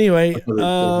 Yeah. Anyway,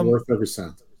 worth every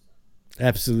cent.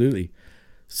 Absolutely.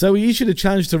 So he issued a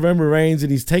challenge to Roman Reigns,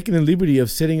 and he's taken the liberty of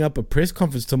setting up a press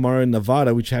conference tomorrow in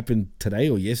Nevada, which happened today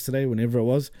or yesterday, whenever it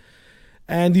was.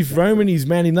 And if Roman is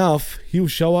man enough, he'll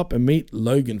show up and meet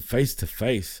Logan face to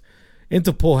face.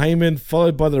 Enter Paul Heyman,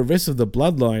 followed by the rest of the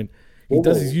bloodline. He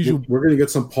does his usual. We're going to get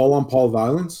some Paul on Paul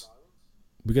violence.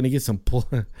 We're going to get some Paul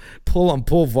on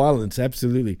Paul violence.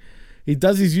 Absolutely. He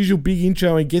does his usual big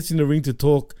intro and gets in the ring to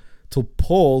talk to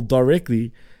Paul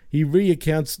directly. He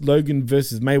recounts Logan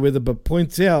versus Mayweather, but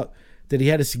points out that he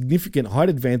had a significant height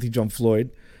advantage on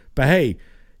Floyd. But hey,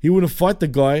 he wouldn't fight the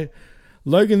guy.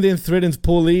 Logan then threatens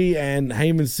Paul Lee, and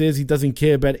Heyman says he doesn't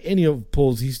care about any of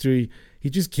Paul's history.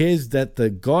 He just cares that the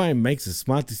guy makes a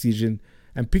smart decision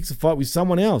and picks a fight with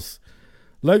someone else.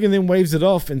 Logan then waves it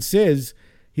off and says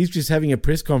he's just having a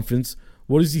press conference.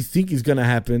 What does he think is going to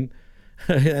happen?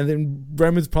 And then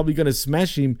Roman's probably going to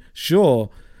smash him,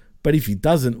 sure. But if he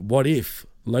doesn't, what if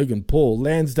Logan Paul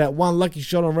lands that one lucky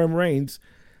shot on Roman Reigns?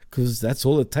 Because that's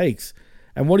all it takes.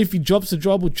 And what if he drops the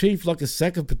tribal chief like a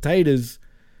sack of potatoes?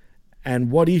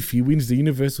 And what if he wins the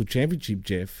Universal Championship,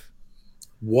 Jeff?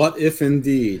 What if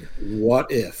indeed?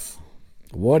 What if?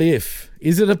 What if?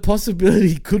 Is it a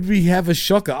possibility? Could we have a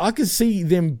shocker? I could see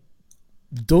them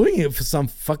doing it for some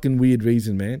fucking weird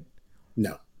reason, man.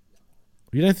 No.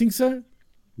 You don't think so?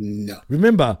 No.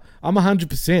 Remember, I'm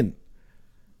 100%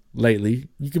 lately.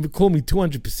 You can call me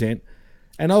 200%,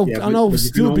 and I'll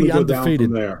still be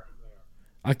undefeated.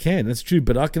 I can, that's true,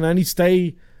 but I can only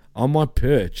stay on my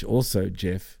perch also,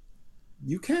 Jeff.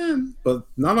 You can, but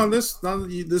not on this.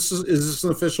 Is this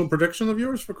an official prediction of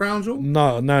yours for Crown Jewel?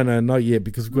 No, not yet,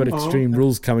 because we've got Extreme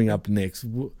Rules coming up next.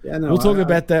 We'll talk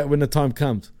about that when the time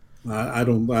comes. I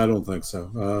don't think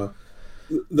so.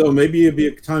 Though maybe it'd be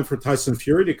a time for Tyson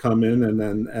Fury to come in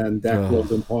and deck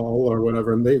Logan Paul or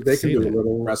whatever, and they can do a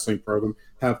little wrestling program.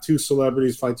 Have two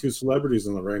celebrities fight two celebrities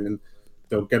in the ring, and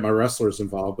don't get my wrestlers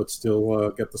involved, but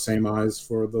still get the same eyes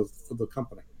for the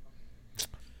company.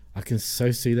 I can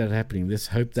so see that happening. Let's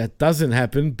hope that doesn't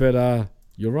happen, but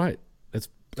you're right.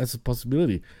 That's a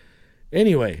possibility.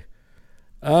 Anyway,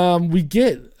 we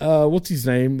get what's his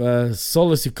name,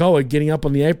 Solo Sikoa getting up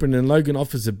on the apron, and Logan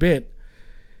offers a bet.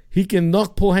 He can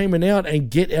knock Paul Heyman out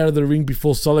and get out of the ring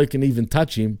before Solo can even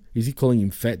touch him. Is he calling him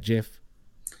fat, Jeff?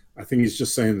 I think he's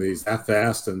just saying that he's that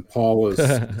fast and Paul is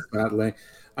that lame.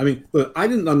 I mean, look, I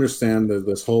didn't understand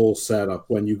this whole setup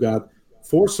when you got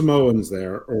 4 Samoans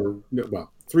there, or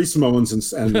well, 3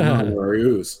 Samoans and honorary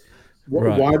Uce.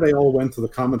 Right. Why they all went to the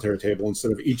commentary table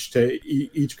instead of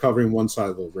each covering one side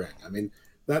of the ring? I mean,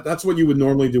 that's what you would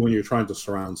normally do when you're trying to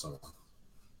surround someone.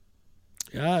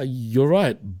 You're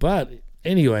right, but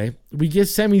anyway, we get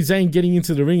Sami Zayn getting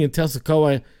into the ring and tells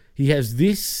Sikoa he has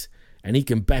this and he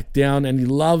can back down and he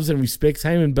loves and respects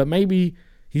Heyman, but maybe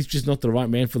he's just not the right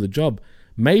man for the job.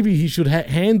 Maybe he should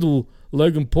handle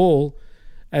Logan Paul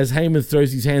as Heyman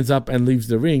throws his hands up and leaves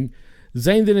the ring.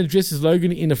 Zayn then addresses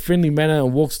Logan in a friendly manner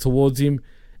and walks towards him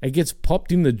and gets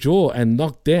popped in the jaw and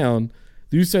knocked down.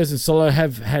 The Usos and Solo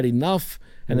have had enough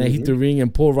and they hit the ring,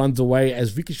 and Paul runs away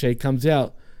as Ricochet comes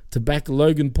out to back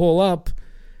Logan Paul up.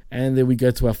 And then we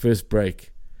go to our first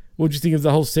break. What do you think of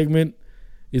the whole segment?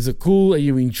 Is it cool? Are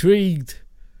you intrigued?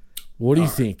 What do you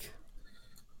think?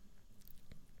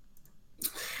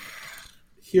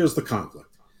 Here's the conflict.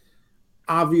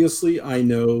 Obviously, I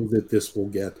know that this will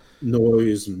get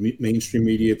noise, mainstream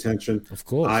media attention, of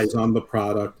course, eyes on the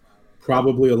product.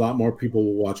 Probably a lot more people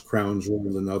will watch Crown Jewel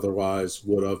than otherwise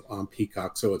would have on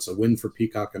Peacock. So it's a win for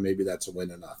Peacock, and maybe that's a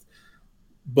win enough.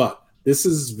 But this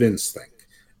is Vince thing.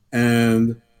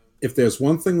 And if there's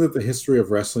one thing that the history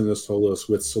of wrestling has told us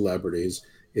with celebrities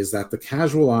is that the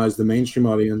casual eyes, the mainstream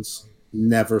audience,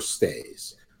 never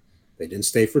stays. They didn't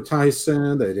stay for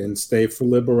Tyson. They didn't stay for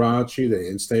Liberace. They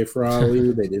didn't stay for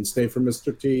Ali. They didn't stay for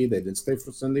Mr. T. They didn't stay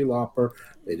for Cyndi Lauper.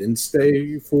 They didn't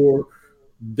stay for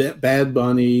Bad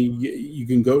Bunny. You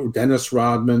can go Dennis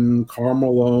Rodman, Karl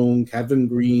Malone, Kevin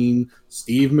Green,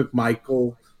 Steve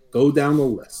McMichael. Go down the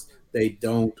list. They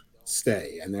don't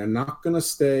stay, and they're not going to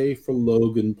stay for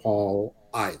Logan Paul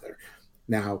either.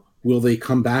 Now, will they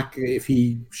come back if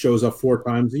he shows up 4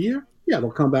 times a year? Yeah, they'll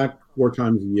come back 4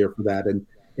 times a year for that, and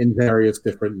in various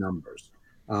different numbers.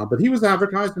 But he was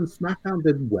advertised, and SmackDown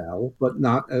did well, but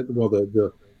not well.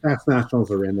 The Fast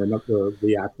Nationals are in; they're not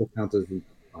the actual count is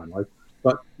finalized,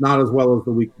 but not as well as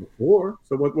the week before.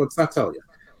 So what's that tell you?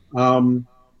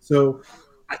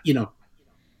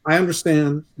 I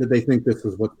understand that they think this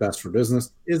is what's best for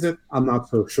business. Is it? I'm not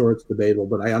so sure. It's debatable,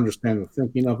 but I understand the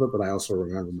thinking of it. But I also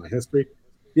remember my history.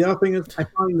 The other thing is, I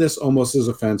find this almost as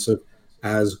offensive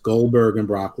as Goldberg and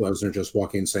Brock Lesnar just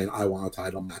walking and saying, I want a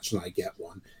title match, and I get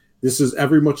one. This is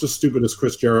every much as stupid as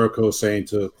Chris Jericho saying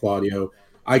to Claudio,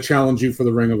 I challenge you for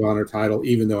the Ring of Honor title,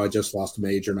 even though I just lost a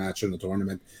major match in the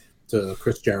tournament to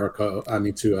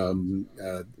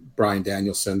Bryan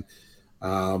Danielson,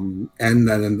 and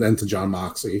then to John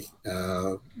Moxley,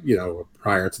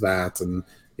 prior to that. And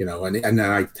then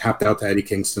I tapped out to Eddie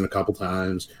Kingston a couple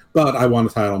times, but I won a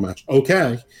title match.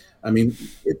 Okay. I mean,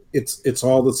 it's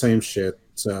all the same shit.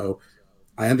 So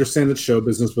I understand it's show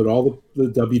business, but all the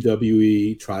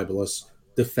WWE tribalists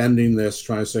defending this,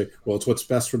 trying to say, well, it's what's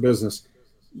best for business.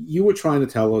 You were trying to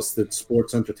tell us that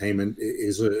sports entertainment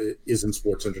isn't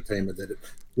sports entertainment, that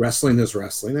wrestling is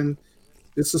wrestling, and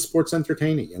this is sports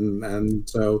entertaining. And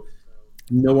so,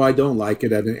 no, I don't like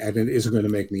it, and it isn't going to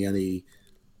make me any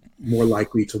more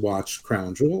likely to watch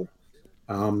Crown Jewel.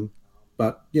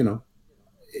 But,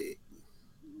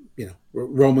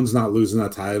 Roman's not losing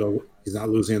that title. He's not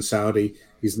losing in Saudi.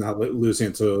 He's not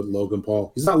losing to Logan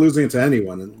Paul. He's not losing to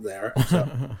anyone in there.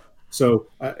 So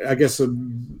I guess it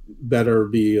better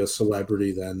be a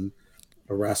celebrity than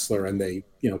a wrestler. And they,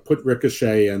 put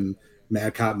Ricochet and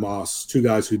Madcap Moss, 2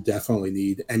 guys who definitely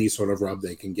need any sort of rub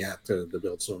they can get to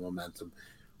build some momentum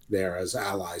there as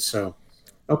allies. So,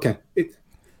 okay.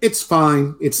 It's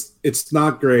fine. It's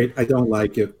not great. I don't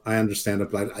like it. I understand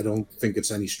it, but I don't think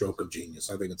it's any stroke of genius.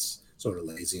 I think it's sort of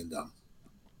lazy and dumb.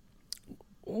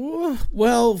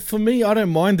 Well, for me, I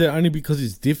don't mind it only because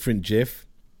it's different, Jeff.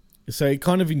 So it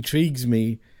kind of intrigues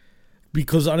me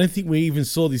because I don't think we even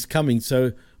saw this coming.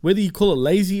 So whether you call it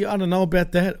lazy, I don't know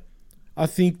about that. I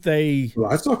think I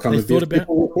saw it coming.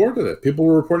 People reported it. People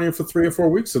were reporting it for 3 or 4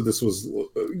 weeks that this was,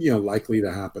 likely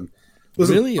to happen.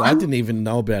 Listen, really? I didn't even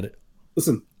know about it.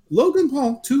 Listen, Logan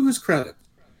Paul, to his credit,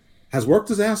 has worked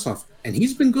his ass off, and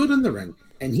he's been good in the ring,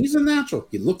 and he's a natural.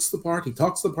 He looks the part, he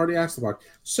talks the part, he acts the part.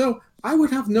 So I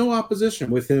would have no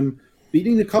opposition with him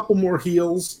beating a couple more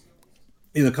heels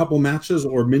in a couple matches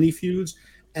or mini feuds,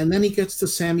 and then he gets to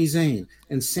Sami Zayn,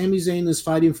 and Sami Zayn is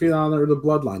fighting for the honor of the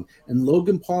bloodline, and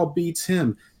Logan Paul beats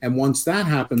him, and once that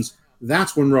happens,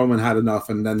 that's when Roman had enough,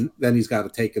 and then he's got to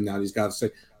take him down. He's got to say,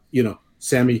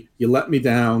 Sami, you let me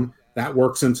down. That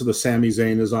works into the Sami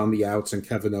Zayn is on the outs, and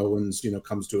Kevin Owens,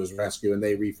 comes to his rescue, and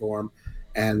they reform.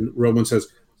 And Roman says,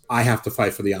 I have to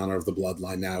fight for the honor of the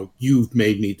bloodline now. You've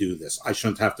made me do this. I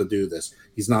shouldn't have to do this.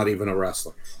 He's not even a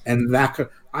wrestler. And that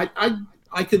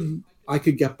I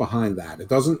could get behind that.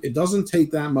 It doesn't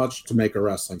take that much to make a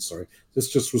wrestling story. This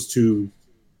just was too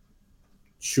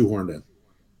shoehorned in.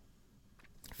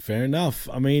 Fair enough.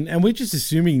 I mean, and we're just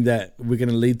assuming that we're going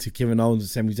to lead to Kevin Owens and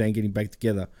Sami Zayn getting back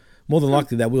together. More than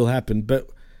likely that will happen, but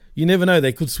you never know.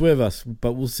 They could swerve us,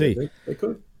 but we'll see. They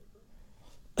could.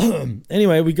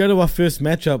 Anyway, we go to our first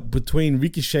matchup between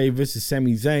Ricochet versus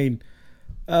Sami Zayn.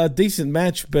 Decent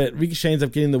match, but Ricochet ends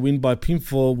up getting the win by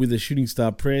pinfall with a shooting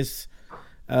star press.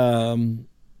 It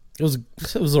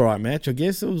was all right match, I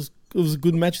guess. It was a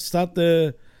good match to start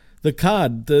the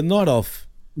card, the night off.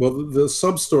 Well, the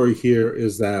sub story here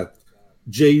is that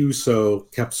Jey Uso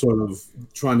kept sort of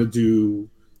trying to do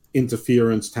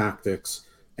interference tactics,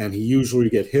 and he usually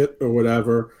get hit or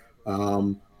whatever.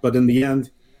 But in the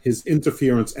end, his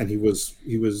interference, and he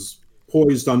was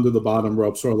poised under the bottom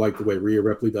rope, sort of like the way Rhea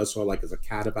Ripley does, sort of like as a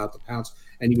cat about to pounce.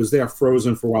 And he was there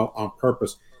frozen for a while on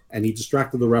purpose, and he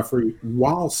distracted the referee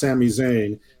while Sami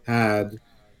Zayn had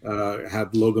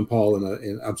Logan Paul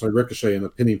Ricochet in a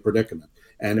pinning predicament,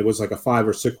 and it was like a 5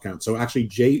 or 6 count. So actually,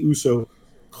 Jey Uso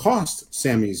cost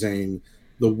Sami Zayn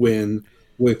the win,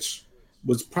 which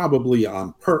was probably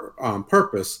on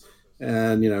purpose.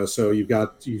 And so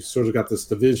you sort of got this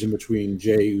division between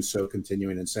Jey Uso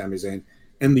continuing and Sami Zayn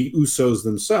and the Usos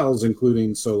themselves,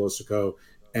 including Solo Sikoa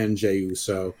and Jey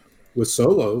Uso, with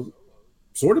Solo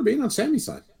sort of being on Sammy's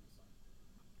side.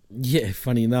 Yeah,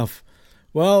 funny enough.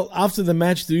 Well, after the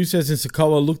match, the Usos and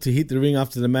Sikoa look to hit the ring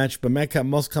after the match, but Madcap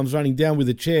Moss comes running down with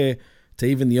a chair to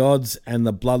even the odds, and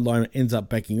the Bloodline ends up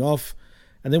backing off.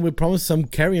 And then we're promised some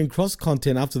Karrion Kross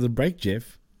content after the break,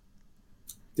 Jeff.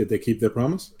 Did they keep their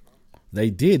promise? They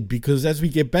did, because as we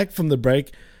get back from the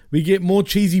break, we get more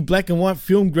cheesy black and white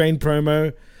film grain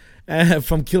promo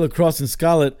from Killer Kross and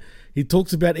Scarlett. He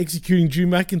talks about executing Drew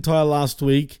McIntyre last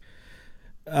week,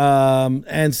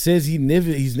 and says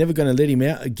he's never going to let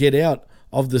him get out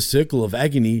of the circle of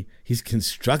agony he's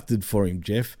constructed for him,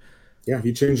 Jeff. Yeah,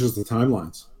 he changes the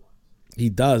timelines. He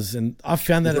does, and I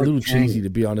found that a little cheesy, to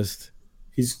be honest.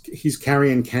 He's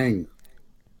carrying Kang.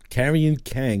 Carrying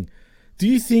Kang. Do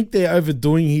you think they're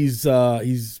overdoing his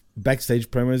backstage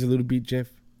promos a little bit, Jeff?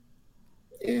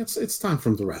 Yeah, it's time for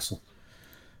him to wrestle.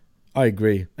 I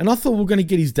agree, and I thought we were going to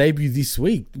get his debut this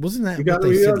week. Wasn't that what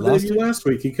they said last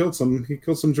week? He killed some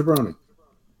jabroni.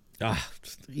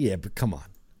 Yeah, but come on,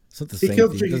 it's not the same thing.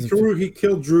 He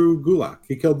killed Drew Gulak.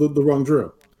 He killed the wrong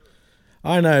Drew.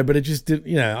 I know, but it just did.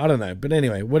 I don't know. But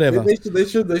anyway, whatever.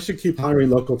 They should keep hiring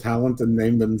local talent and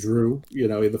name them Drew.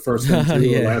 The first name Drew,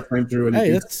 the last name Drew. And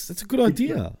hey, that's a good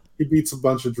idea. He beats a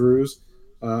bunch of Drews.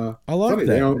 I like that.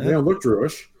 They don't look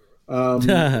Drewish.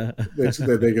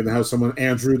 They're gonna have someone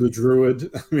Andrew the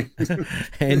Druid.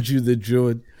 Andrew the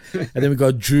Druid, and then we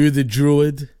got Drew the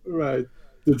Druid. Right,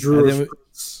 the Druish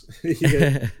Prince.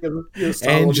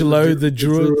 Angelo the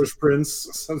Druid. Druish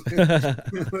Prince.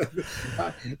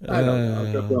 I don't know.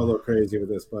 I'm going a little crazy with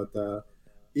this, but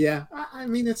yeah, I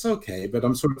mean it's okay. But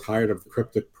I'm sort of tired of the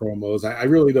cryptic promos. I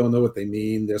really don't know what they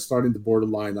mean. They're starting to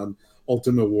borderline on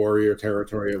Ultimate Warrior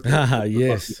territory of what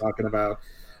yes, you're talking about.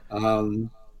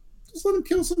 Just let him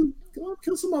kill some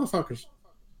motherfuckers.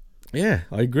 Yeah,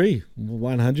 I agree.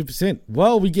 100%.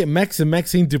 Well, we get Max and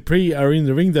Maxine Dupree are in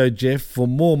the ring, though, Jeff, for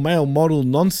more male model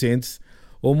nonsense,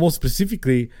 or more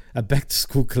specifically, a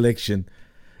back-to-school collection,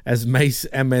 as Mace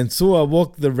and Mansoor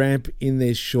walk the ramp in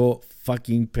their short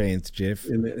fucking pants, Jeff.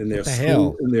 In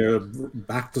their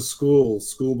back-to-school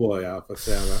schoolboy outfits.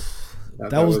 Yeah,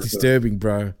 that was disturbing,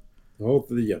 bro. The whole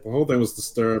thing was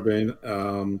disturbing.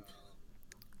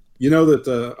 You know that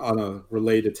on a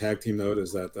related tag team note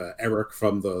is that Eric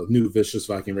from the new Vicious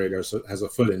Viking Raiders has a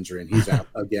foot injury and he's out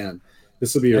again.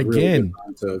 This will be a really good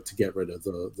time to get rid of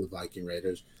the Viking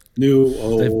Raiders. New,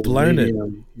 old, they've blown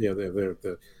medium. Yeah, they're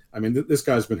I mean, this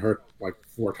guy's been hurt like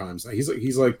 4 times.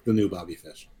 He's like the new Bobby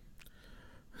Fish.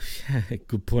 Yeah,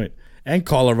 good point. And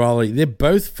Kyle O'Reilly, they're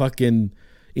both fucking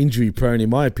injury prone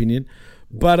in my opinion.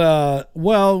 But,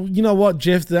 well, you know what,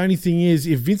 Jeff? The only thing is,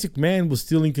 if Vince McMahon was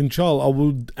still in control, I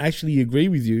would actually agree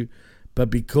with you. But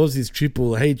because it's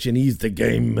Triple H and he's the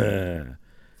game,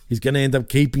 he's going to end up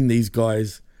keeping these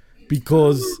guys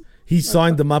because he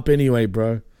signed them up anyway,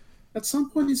 bro. At some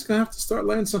point, he's going to have to start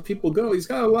letting some people go. He's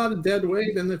got a lot of dead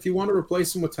weight, and if you want to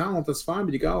replace him with talent, that's fine.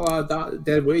 But you got a lot of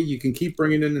dead weight. You can keep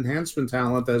bringing in enhancement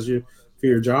talent for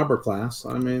your jobber class.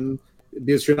 I mean,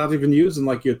 because you're not even using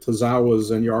like your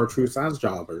Tozawas and your R-Truth as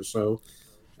jobbers, so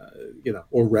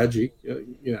or Reggie,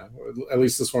 at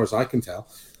least as far as I can tell.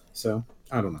 So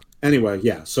I don't know. Anyway,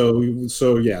 yeah. So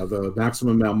yeah, the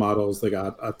Maximum Male Models, they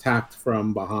got attacked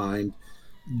from behind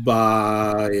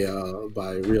by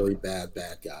really bad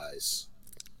guys.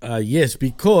 Yes,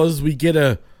 because we get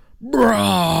a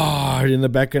in the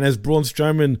background as Braun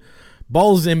Strowman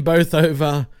bowls them both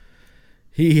over.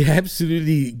 He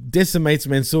absolutely decimates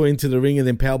Mansoor into the ring and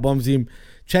then power bombs him.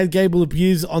 Chad Gable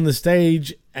appears on the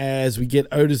stage as we get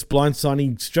Otis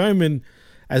blindsiding Strowman,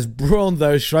 as Braun,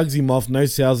 though, shrugs him off,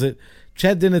 no-sells it.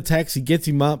 Chad then attacks, he gets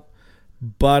him up,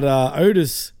 but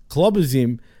Otis clobbers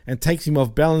him and takes him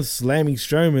off balance, slamming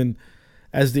Strowman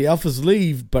as the Alphas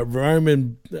leave, but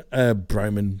Braun, did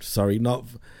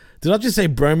I just say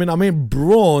Broman? I mean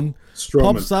Braun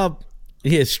pops up.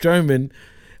 Yeah, Strowman.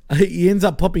 He ends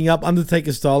up popping up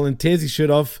Undertaker style and tears his shirt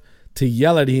off to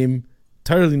yell at him,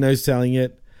 totally no-selling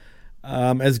it,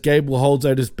 as Gable holds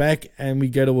Otis back and we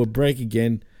go to a break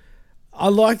again. I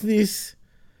like this,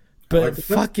 but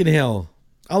fucking hell.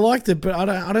 I liked it, but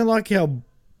I don't like how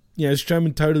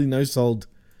Strowman totally no-sold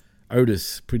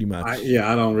Otis pretty much.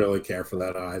 I don't really care for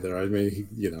that either. I mean,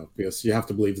 because you have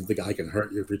to believe that the guy can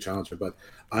hurt you if you challenge him, but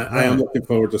I am looking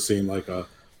forward to seeing like a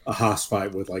Haas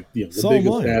fight with the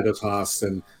biggest, baddest Haas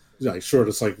and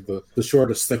shortest, like the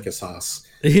shortest, thickest Haas.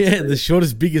 Yeah, the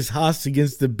shortest, biggest Haas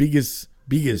against the biggest.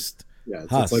 Yeah,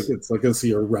 it's like gonna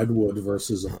see a redwood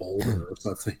versus a boulder or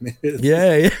something.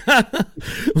 Yeah.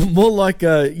 More like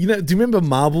do you remember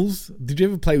marbles? Did you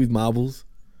ever play with marbles?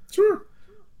 Sure.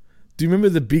 Do you remember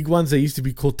the big ones? They used to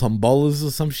be called tombolas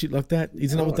or some shit like that.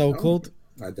 Isn't that what they were called?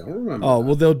 I don't remember. Oh,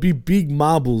 well, there would be big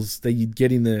marbles that you'd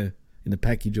get in the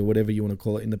package or whatever you want to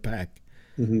call it in the pack.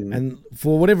 Mhm. And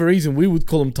for whatever reason, we would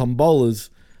call them tombolas.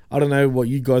 I don't know what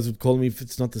you guys would call them if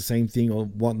it's not the same thing or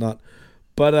whatnot.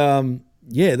 But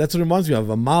yeah, that's what it reminds me of.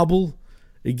 A marble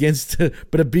against,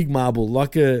 but a big marble,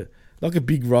 like a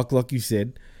big rock, like you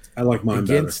said. I like mine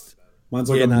better. Mine's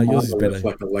like yours is better.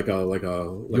 like a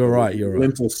You're right.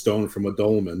 lintel stone from a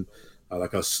dolmen,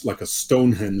 like a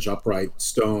Stonehenge upright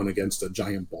stone against a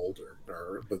giant boulder.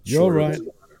 You're right.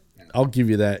 I'll give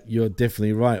you that. You're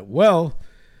definitely right. Well,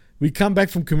 we come back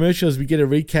from commercials. We get a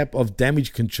recap of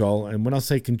Damage Control, and when I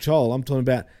say control, I'm talking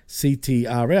about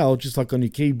CTRL, just like on your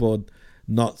keyboard,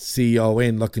 not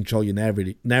CON, like control your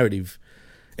narrative.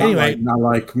 Anyway, not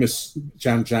like Miss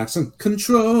Janet Jackson.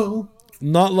 Control.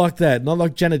 Not like that. Not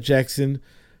like Janet Jackson.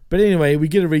 But anyway, we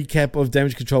get a recap of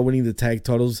Damage Control winning the tag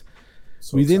titles.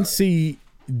 We then see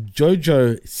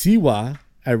JoJo Siwa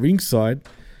at ringside.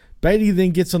 Bayley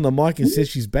then gets on the mic and says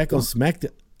she's back on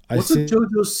SmackDown. What's a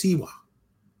JoJo Siwa?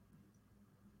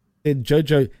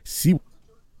 JoJo Siwa.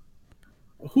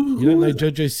 You don't know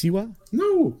JoJo Siwa?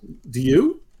 No. Do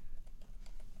you?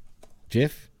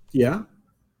 Jeff? Yeah.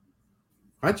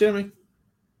 Hi, Jimmy.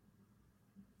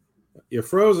 You're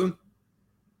frozen.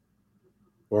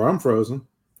 Or I'm frozen.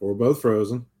 Or we're both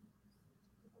frozen.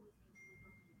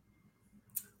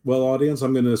 Well, audience,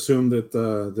 I'm going to assume that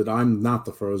I'm not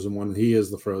the frozen one. He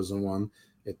is the frozen one.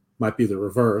 It might be the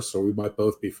reverse, or we might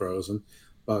both be frozen.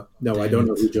 But no, I don't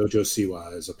know who JoJo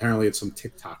Siwa is. Apparently, it's some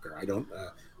TikToker.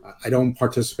 I don't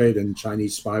participate in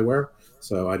Chinese spyware,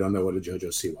 so I don't know what a JoJo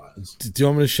Siwa is. Do you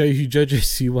want me to show you who JoJo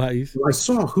Siwa is? I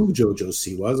saw who JoJo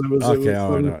Siwa was.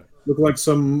 Looked like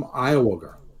some Iowa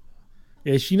girl.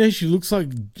 Yeah, she looks like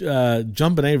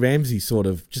John Benet Ramsey, sort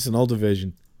of, just an older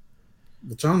version.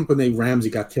 John Benet Ramsey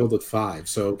got killed at 5,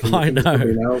 so I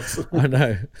know. I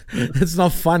know. It's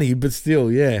not funny, but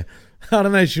still, yeah. I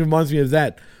don't know, she reminds me of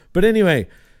that. But anyway,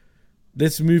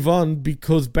 let's move on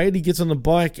because Bayley gets on the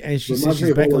bike and she says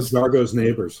she's back on Jargo's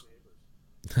neighbors.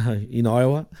 In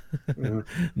Iowa? Yeah.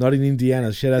 Not in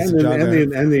Indiana. Shout out to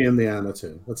Jargo. And the Indiana,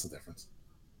 too. What's the difference?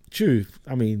 True.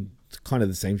 I mean, it's kind of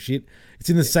the same shit. It's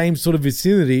in the same sort of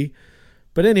vicinity.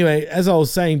 But anyway, as I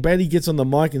was saying, Bayley gets on the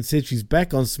mic and says she's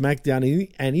back on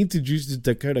SmackDown and introduces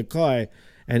Dakota Kai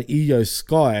and Io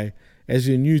Sky as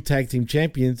your new tag team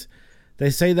champions. They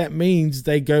say that means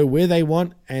they go where they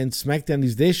want and SmackDown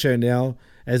is their show now.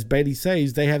 As Bayley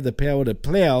says, they have the power to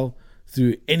plow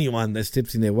through anyone that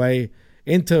steps in their way.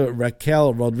 Enter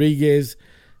Raquel Rodriguez.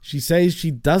 She says she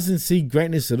doesn't see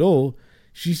greatness at all.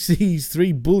 She sees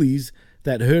 3 bullies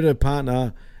that hurt her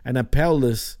partner and are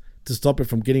powerless to stop her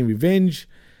from getting revenge.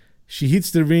 She hits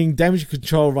the ring, Damage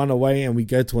Control run away, and we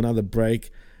go to another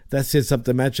break. That sets up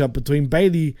the matchup between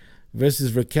Bayley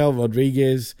versus Raquel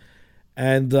Rodriguez.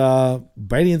 And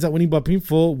Bayley ends up winning by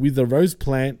pinfall with the Rose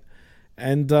Plant.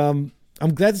 And I'm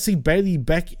glad to see Bayley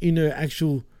back in her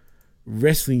actual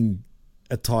wrestling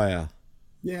attire.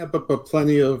 Yeah, but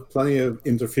plenty of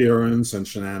interference and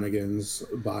shenanigans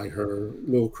by her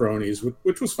little cronies,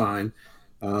 which was fine.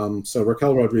 So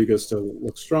Raquel Rodriguez still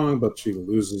looks strong, but she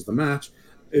loses the match.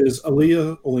 Is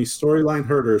Aaliyah only storyline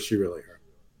hurt, or is she really hurt?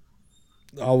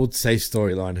 I would say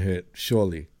storyline hurt,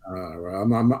 surely.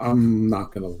 I'm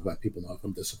not going to let people know if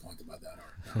I'm disappointed by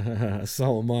that.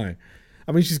 So am I.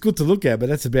 I mean, she's good to look at, but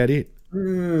that's about it. I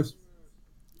know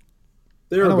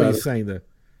what you're saying, though.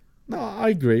 No, I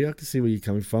agree. I can see where you're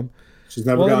coming from. She's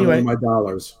never gotten one of my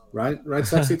dollars, right? Right,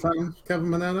 sexy time, Kevin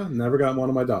Manana? Never gotten one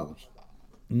of my dollars.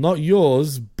 Not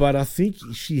yours, but I think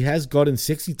she has gotten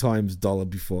Sexy Time's dollar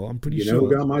before. I'm pretty sure. You know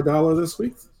who got my dollar this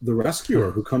week? The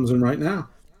Rescuer, who comes in right now.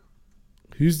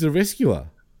 Who's the Rescuer?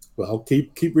 Well,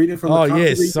 keep reading from the top. Oh,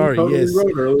 yes, sorry, yes.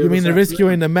 You mean the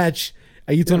Rescuer in the match?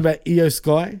 Are you talking about Io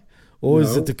Sky? Or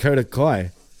is it Dakota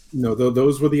Kai? No,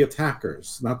 those were the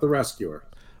attackers, not the Rescuer.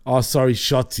 Oh, sorry,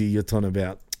 Shotzi you're talking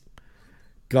about.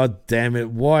 God damn it.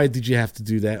 Why did you have to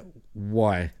do that?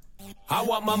 Why? I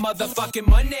want my motherfucking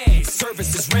money.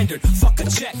 Service is rendered. Fuck a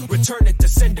check. Return it to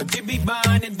sender. Give me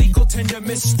mine in legal tender,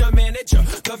 Mr. Manager.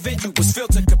 The venue was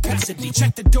filled to capacity.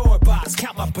 Check the door box.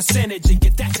 Count my percentage and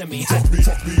get that to me. Fuck me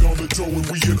on the dough and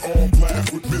we in all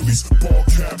black with millies. Ball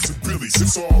caps and billies.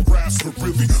 It's all raps for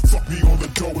really. Fuck me on the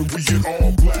dough and we in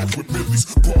all black with millies.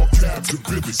 Ball caps and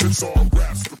billies. It's all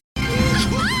raps for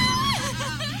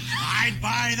I'd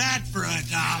buy that for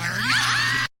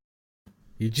 $1.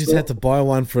 You just had to buy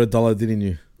one for $1, didn't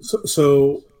you?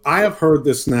 So I have heard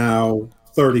this now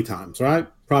 30 times, right?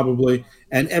 Probably.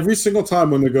 And every single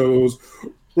time when it goes,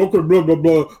 Broken blah blah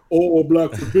blah. All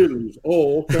black for Billies.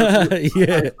 Oh, okay.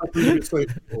 Yeah. You say,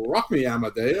 rock me,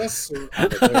 Amadeus.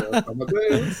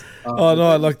 Amadeus. Oh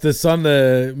no, like the song,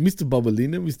 Mr.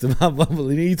 Bobbolina, Mr.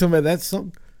 Bobbolina. You talking about that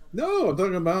song? No, I'm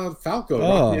talking about Falco.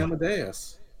 Oh. Rock me,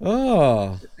 Amadeus.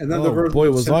 Oh, And then the version boy,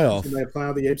 of was I Simpsons off. when they Planet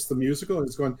of the Apes the musical, and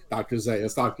it's going Dr.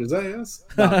 Zayas, Dr. Zayas,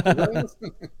 Dr. Zayas.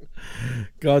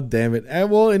 God damn it.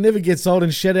 And well, it never gets old.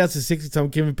 And shout out to Sexy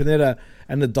Time Kevin Panetta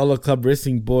and the Dollar Club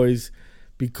Wrestling boys,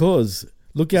 because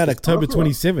look out October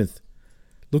 27th.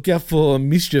 Look out for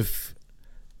Mischief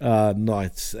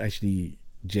nights, actually,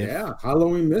 Jeff. Yeah,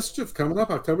 Halloween Mischief coming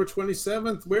up October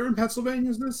 27th. Where in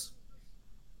Pennsylvania is this?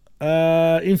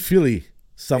 In Philly,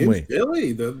 somewhere. In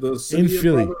Philly, the city In of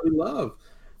Philly. brotherly love.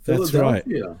 That's right.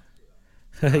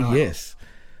 Philadelphia. Yes.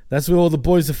 That's where all the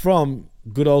boys are from.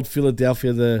 Good old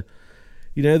Philadelphia,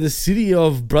 the city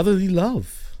of brotherly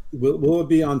love. Will it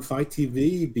be on Fight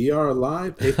TV, BR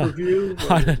Live, pay-per-view?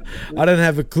 I don't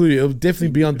have a clue. It'll definitely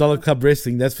be on Dollar Club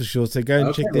Wrestling, that's for sure. So go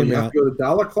and check them you out. have to go to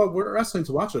Dollar Club Wrestling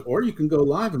to watch it, or you can go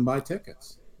live and buy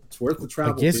tickets. It's worth the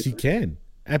travel. I guess you can.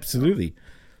 Absolutely.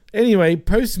 Anyway,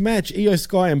 post-match, Io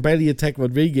Sky and Bayley attack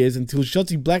Rodriguez until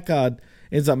Shotzi Blackheart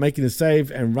ends up making a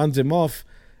save and runs him off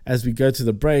as we go to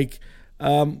the break.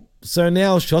 So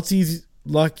now Shotzi's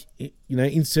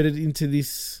inserted into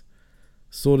this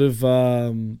sort of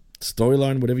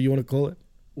storyline, whatever you want to call it.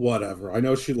 Whatever. I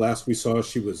know last we saw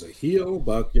she was a heel,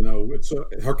 but it's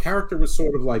her character was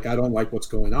sort of like, I don't like what's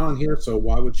going on here, so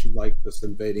why would she like this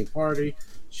invading party?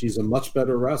 She's a much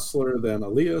better wrestler than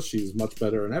Aaliyah. She's much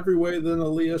better in every way than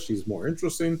Aaliyah. She's more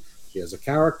interesting. She has a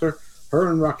character. Her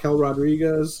and Raquel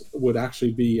Rodriguez would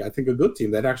actually be, I think, a good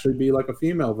team. They'd actually be like a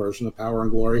female version of Power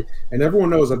and Glory. And everyone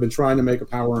knows I've been trying to make a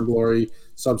Power and Glory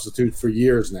substitute for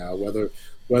years now, whether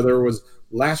it was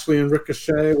Lashley and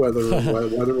Ricochet, whether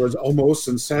it was Omos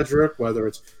and Cedric, whether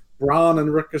it's Braun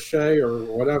and Ricochet or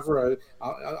whatever.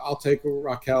 I'll take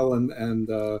Raquel and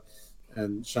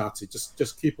Shotzi.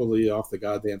 Just keep Aaliyah off the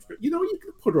goddamn screen. You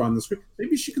can put her on the screen.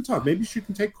 Maybe she can talk. Maybe she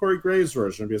can take Corey Graves'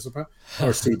 version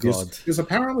because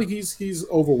apparently he's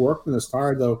overworked and is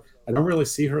tired. Though I don't really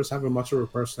see her as having much of a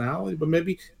personality. But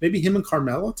maybe him and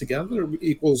Carmella together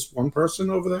equals one person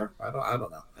over there. I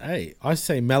don't know. Hey, I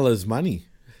say Mella's money.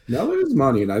 Mella is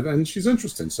money, and she's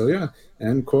interesting. So yeah,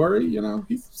 and Corey,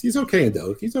 he's okay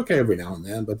though. He's okay every now and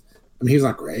then, but I mean he's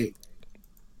not great.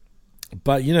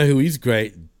 But you know who is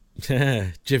great?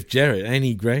 Jeff Jarrett, ain't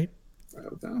he great?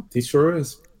 He sure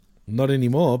is. Not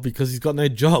anymore because he's got no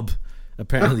job.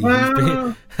 Apparently,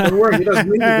 don't worry, he doesn't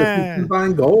need it. He's been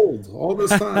buying gold all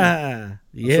this time.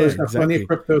 Yeah, sure he's got plenty of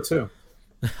crypto too.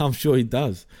 I'm sure he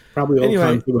does. Probably all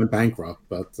times he went bankrupt,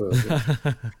 but.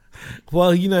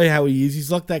 Well, you know how he is.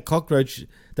 He's like that cockroach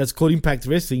that's called Impact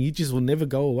Wrestling. He just will never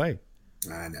go away.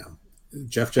 I know.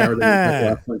 Jeff Jarrett and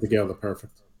Impact went together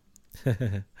perfect.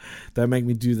 Don't make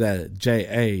me do that.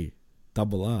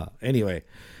 JARR. Anyway,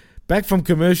 back from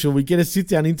commercial, we get a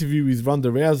sit-down interview with Ronda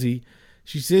Rousey.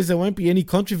 She says there won't be any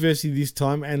controversy this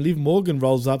time, and Liv Morgan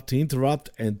rolls up to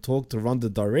interrupt and talk to Ronda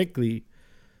directly.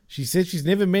 She says she's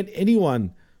never met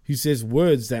anyone who says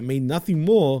words that mean nothing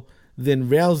more than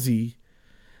Rousey,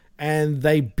 and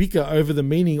they bicker over the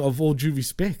meaning of all due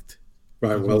respect.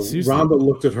 Right. Well, Ronda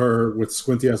looked at her with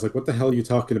squinty eyes, like, "What the hell are you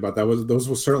talking about?" Those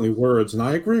were certainly words, and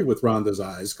I agree with Ronda's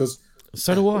eyes because.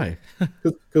 So do I.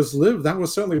 Because Liv, that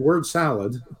was certainly word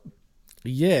salad.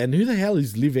 Yeah, and who the hell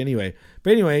is Liv anyway?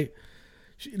 But anyway,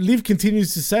 Liv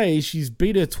continues to say she's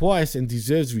beat her twice and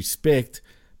deserves respect,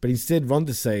 but instead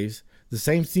Ronda says the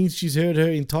same things she's heard her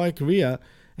entire career,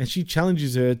 and she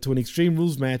challenges her to an Extreme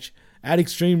Rules match at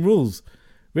Extreme Rules.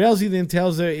 Rousey then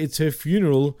tells her it's her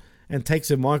funeral and takes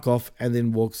her mic off and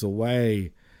then walks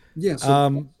away. Yeah,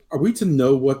 so are we to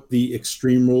know what the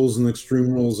Extreme Rules and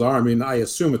Extreme Rules are? I mean, I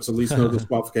assume it's at least no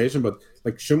disqualification, but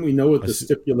shouldn't we know what the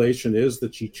stipulation is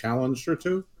that she challenged her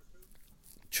to?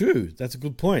 True, that's a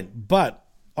good point. But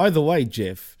either way,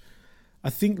 Jeff, I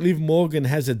think Liv Morgan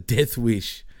has a death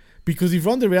wish, because if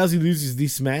Ronda Rousey loses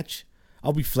this match,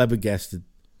 I'll be flabbergasted.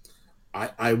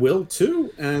 I will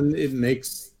too, and it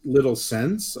makes little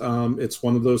sense. It's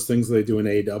one of those things they do in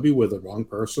AEW where the wrong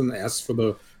person asks for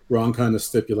the wrong kind of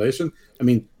stipulation. I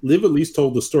mean, Liv at least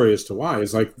told the story as to why.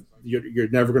 It's like, you're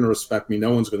never going to respect me.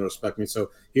 No one's going to respect me.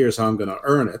 So here's how I'm going to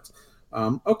earn it.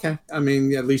 Okay. I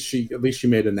mean, at least she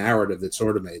made a narrative that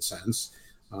sort of made sense.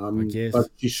 But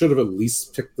she should have at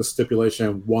least picked the stipulation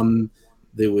and one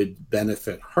that would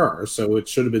benefit her. So it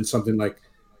should have been something like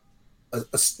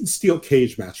a steel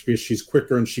cage match because she's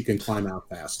quicker and she can climb out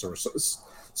faster. So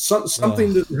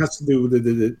something that has to do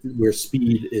with where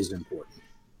speed is important.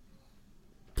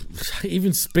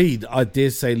 Even speed, I dare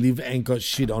say Liv ain't got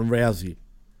shit on Rousey.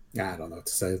 I don't know what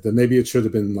to say. Then maybe it should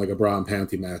have been like a bra and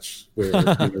panty match where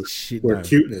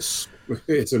cuteness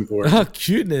is important. Oh,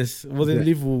 cuteness. Well, then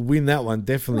Liv will win that one,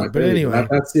 definitely. Right, but anyway.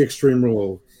 That's the Extreme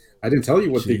Rule. I didn't tell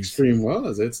you what the Extreme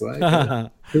was. It's like,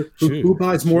 who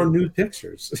buys more nude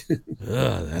pictures?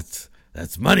 That's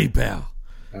money, pal.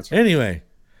 That's right. Anyway,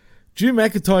 Drew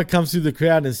McIntyre comes through the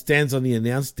crowd and stands on the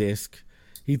announce desk.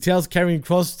 He tells Karrion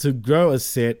Kross to grow a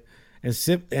set and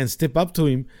step up to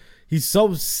him. He's so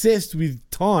obsessed with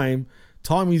time.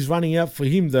 Time is running out for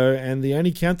him, though, and the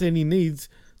only countdown he needs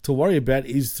to worry about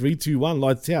is 3, 2, 1,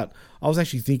 lights out. I was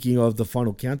actually thinking of the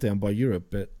Final Countdown by Europe,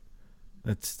 but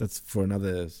that's for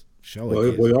another show.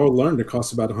 Well, we all learned it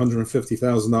costs about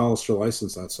 $150,000 to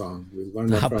license that song. We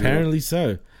learned that apparently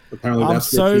so. Apparently, I'm that's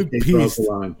so pissed. The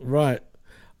line. Right,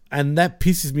 and that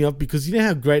pisses me off because you know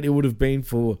how great it would have been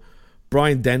for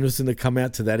Bryan Danielson to come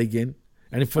out to that again.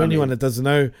 And for anyone that doesn't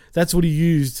know, that's what he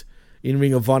used in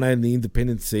Ring of Honor and the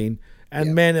independent scene.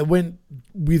 And man, it went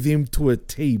with him to a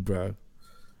T, bro.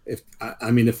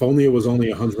 If only it was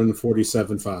only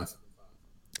 147.5.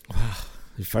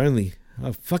 If only.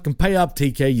 Oh, fucking pay up,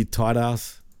 TK, you tight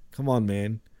ass. Come on,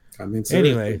 man. I mean,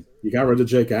 anyway, you got rid of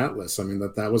Jake Atlas. I mean,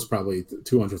 that was probably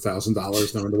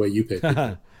 $200,000 knowing the way you paid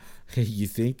people. You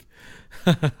think?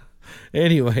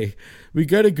 Anyway, we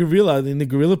go to Gorilla. In the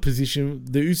Gorilla position,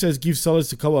 the Usos give Solo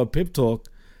Sikoa a pep talk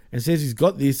and says he's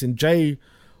got this, and Jay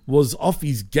was off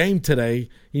his game today.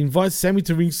 He invites Sammy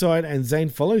to ringside and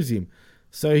Zayn follows him.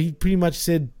 So he pretty much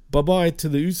said bye-bye to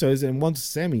the Usos and wants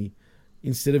Sammy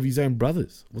instead of his own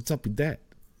brothers. What's up with that?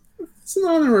 It's an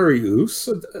honorary Us.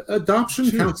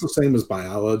 Adoption counts the same as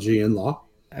biology in law.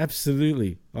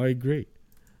 Absolutely. I agree.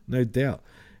 No doubt.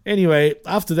 Anyway,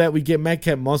 after that, we get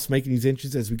Madcap Moss making his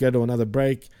entrance as we go to another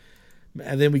break.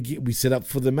 And then we set up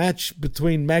for the match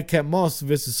between Madcap Moss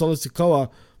versus Solo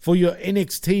Sikoa for your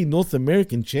NXT North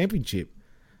American Championship.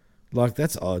 Like,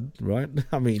 that's odd, right?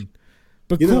 I mean,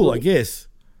 but cool, I guess.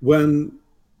 When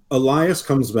Elias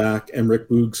comes back and Rick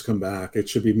Boogs come back, it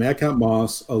should be Madcap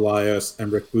Moss, Elias,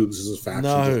 and Rick Boogs as a faction.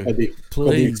 No,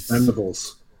 please. The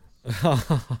Expendables.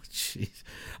 Oh, jeez.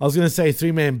 I was going to say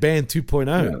 3-man band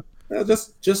 2.0. Yeah,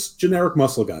 just generic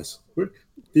muscle guys.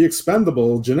 The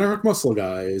expendable generic muscle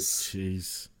guys.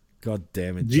 Jeez. God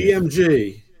damn it.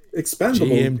 GMG.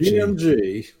 Expendable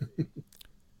GMG.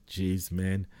 Jeez,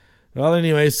 man. Well,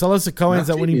 anyway, Solo Sikoa ends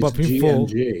up winning by pinfall.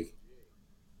 GMG.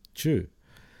 True.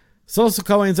 Solo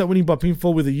Sikoa ends up winning by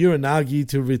pinfall with a Uranagi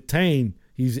to retain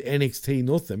his NXT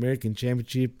North American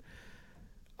Championship.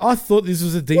 I thought this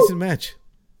was a decent match.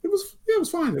 It was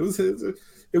fine.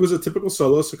 It was a typical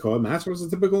Solo Sikoa match. It was a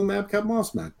typical Madcap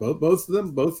Moss match. Both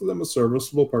of them are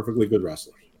serviceable, perfectly good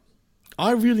wrestlers.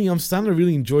 I'm starting to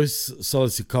really enjoy Solo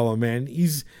Sikoa, man.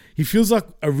 He feels like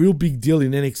a real big deal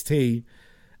in NXT,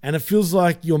 and it feels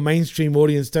like your mainstream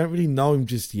audience don't really know him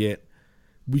just yet,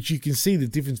 which you can see the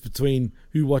difference between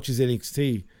who watches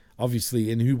NXT,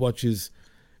 obviously, and who watches,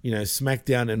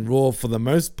 SmackDown and Raw for the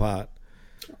most part.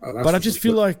 But I just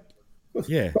feel like,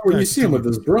 yeah. But when you see him with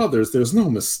his brothers, there's no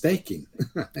mistaking.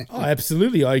 Oh,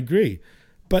 absolutely, I agree.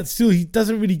 But still, he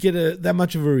doesn't really get that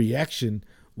much of a reaction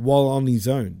while on his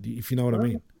own, if you know what I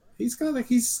mean.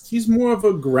 He's more of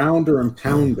a grounder and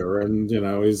pounder, and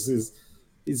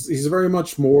he's very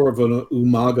much more of an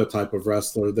Umaga type of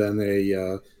wrestler than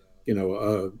a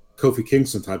Kofi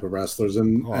Kingston type of wrestlers,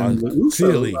 and the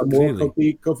Usos are more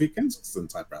Kofi Kingston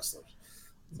type wrestlers.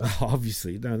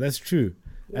 Obviously, no, that's true,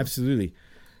 absolutely.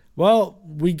 Well,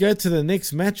 we go to the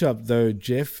next matchup though,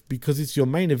 Jeff, because it's your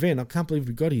main event. I can't believe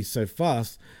we got here so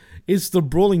fast. It's the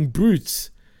Brawling Brutes,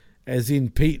 as in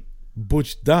Pete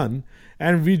Butch Dunne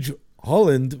and Ridge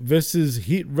Holland versus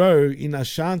Hit Row in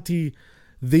Ashanti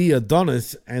the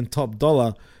Adonis and Top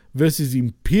Dollar versus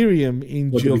Imperium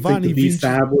in Giovanni Vinci.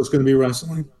 B-Fab was going to be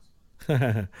wrestling?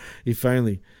 If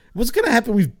only. What's going to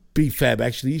happen with B-Fab,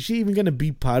 actually? Is she even going to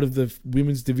be part of the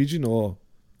women's division, or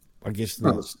I guess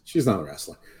not? No, she's not a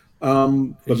wrestler.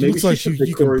 But she maybe looks like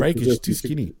you can break it. She's too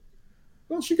skinny.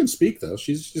 Well, she can speak, though.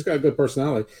 She's got a good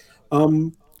personality.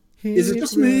 Is it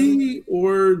just me,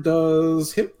 or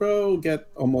does Hit Row get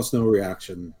almost no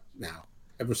reaction now,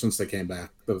 ever since they came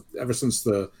back, ever since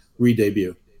the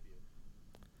re-debut?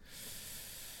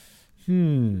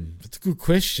 That's a good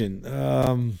question.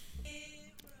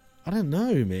 I don't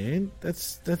know, man.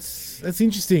 That's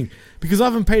interesting because I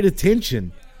haven't paid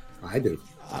attention. I do.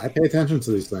 I pay attention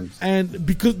to these things. And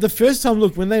because the first time,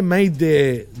 look, when they made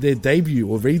their debut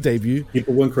or re-debut,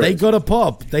 people went crazy. They got a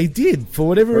pop. They did. For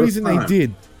whatever reason, they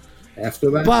did.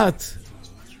 After that?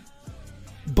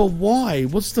 But why?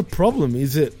 What's the problem?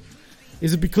 Is it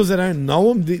because they don't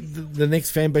know them? The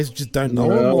next fan base just don't know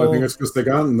them? I think it's because they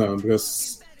got them,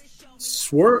 because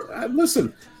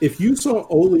Listen, if you saw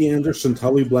Ole Anderson,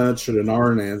 Tully Blanchard, and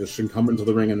Arn Anderson come into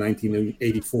the ring in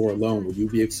 1984 alone, would you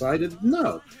be excited?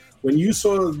 No. When you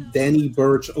saw Danny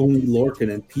Burch, Oney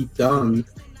Lorcan, and Pete Dunne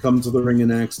come to the ring in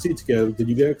NXT together, did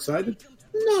you get excited?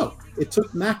 No. It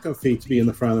took McAfee to be in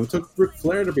the front. It took Ric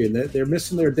Flair to be in there. They're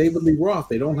missing their David Lee Roth.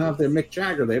 They don't have their Mick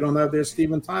Jagger. They don't have their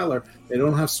Steven Tyler. They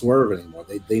don't have Swerve anymore.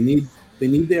 They need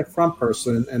their front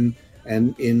person.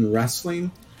 And in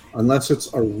wrestling, unless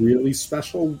it's a really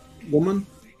special woman,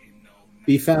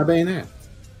 B-Fab ain't it.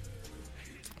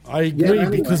 I agree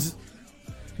because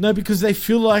they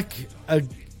feel like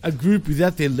a group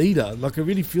without their leader. Like it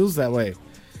really feels that way.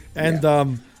 And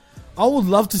I would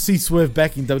love to see Swerve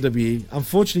back in WWE.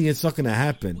 Unfortunately, it's not going to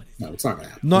happen. No, it's not going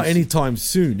to happen. Not anytime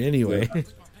soon, anyway. Yeah.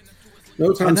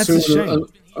 No time soon,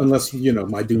 unless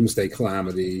my Doomsday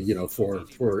Calamity, for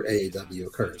AEW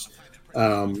occurs,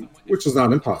 which is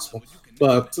not impossible.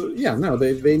 But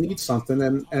they need something,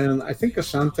 and I think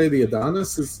Ashante the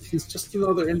Adonis he's just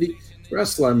another indie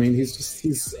wrestler. I mean,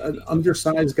 he's an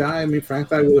undersized guy. I mean,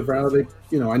 frankly, I would have rather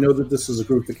I know that this is a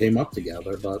group that came up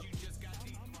together, but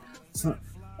it's not.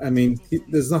 I mean,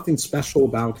 there's nothing special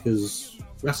about his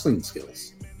wrestling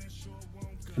skills.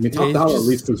 I mean, Top Dollar at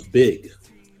least is big.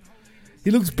 He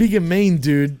looks big and mean,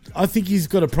 dude. I think he's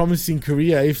got a promising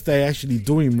career if they actually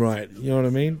do him right. You know what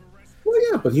I mean? Well,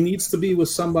 yeah, but he needs to be with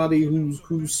somebody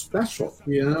who's special,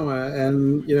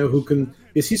 and who can.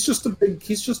 He's just a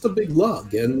big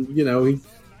lug, and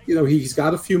he's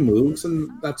got a few moves, and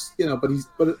that's but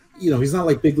he's not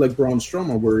like Big Leg Braun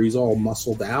Strowman where he's all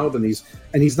muscled out, and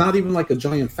he's not even like a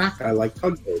giant fat guy like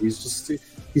Tugboat.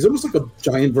 He's almost like a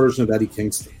giant version of Eddie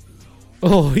Kingston.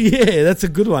 Oh yeah, that's a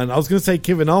good one. I was going to say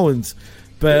Kevin Owens,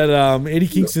 but Eddie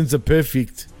Kingston's a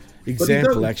perfect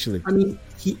example, actually. I mean,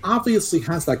 he obviously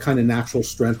has that kind of natural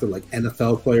strength that like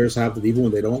NFL players have, that even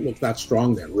when they don't look that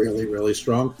strong, they're really, really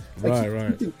strong. Like,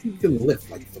 right. He can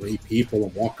lift like 3 people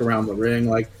and walk around the ring.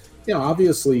 Like,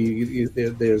 obviously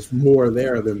there's more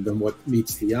there than what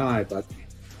meets the eye, but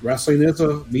wrestling is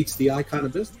a meets the eye kind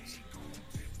of business.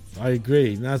 I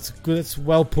agree. That's good. That's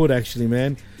well put, actually,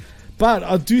 man. But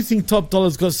I do think Top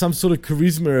Dollar's got some sort of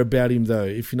charisma about him, though,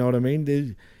 if you know what I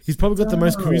mean. He's probably got the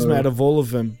most charisma out of all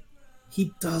of them.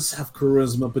 He does have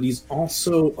charisma, but he's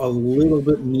also a little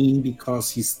bit mean because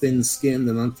he's thin-skinned.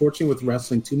 And unfortunately with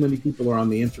wrestling, too many people are on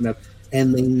the internet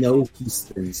and they know he's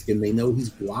thin-skinned. They know he's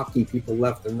blocking people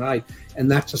left and right. And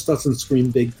that just doesn't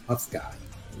scream big, tough guy.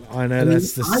 I know,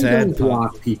 that's the sad part. I don't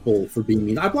block people for being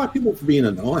mean. I block people for being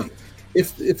annoying,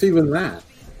 if even that.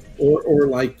 Or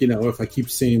like, if I keep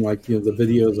seeing like, the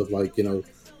videos of like,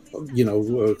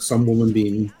 some woman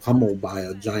being pummeled by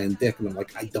a giant dick, and I'm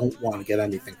like, I don't want to get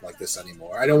anything like this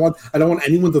anymore. I don't want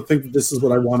anyone to think that this is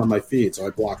what I want on my feed, so I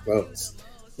block those.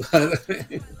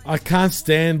 I can't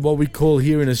stand what we call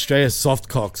here in Australia soft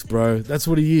cocks, bro. That's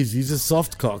what he is. He's a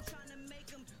soft cock.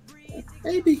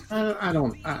 Maybe I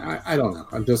don't know.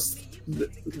 I'm just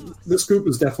this group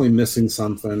is definitely missing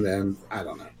something, and I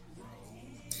don't know.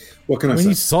 What can I say?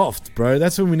 He's soft, bro.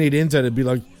 That's when we need Enzo to be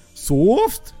like,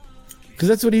 soft? Because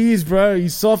that's what he is, bro.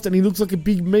 He's soft and he looks like a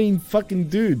big, mean fucking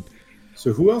dude.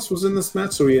 So who else was in this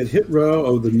match? So we had Hit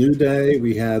Row, the New Day.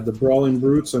 We had the Brawling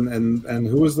Brutes, and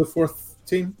who was the fourth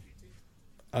team?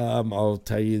 I'll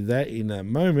tell you that in a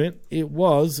moment. It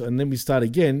was, and let me start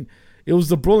again. It was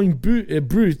the Brawling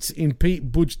Brutes in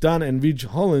Pete, Butch Dunn, and Ridge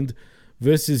Holland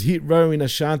versus Hit Row in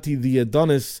Ashanti the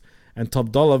Adonis and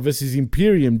Top Dollar versus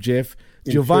Imperium, Jeff.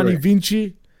 Giovanni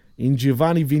Vinci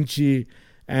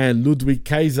and Ludwig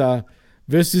Kaiser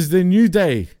versus the New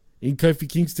Day in Kofi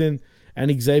Kingston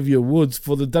and Xavier Woods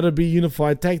for the WWE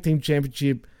Unified Tag Team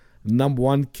Championship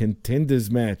 #1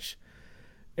 contenders match.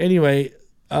 Anyway,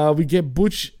 we get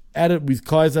Butch at it with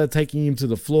Kaiser taking him to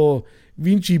the floor.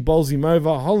 Vinci bowls him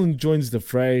over. Holland joins the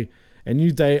fray, and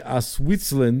New Day are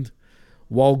Switzerland,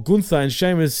 while Gunther and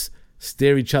Sheamus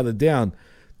stare each other down.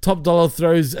 Top Dollar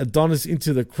throws Adonis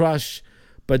into the crush,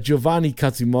 but Giovanni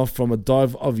cuts him off from a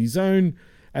dive of his own,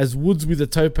 as Woods with a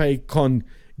tope con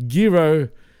Giro,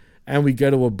 and we go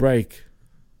to a break.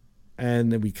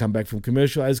 And then we come back from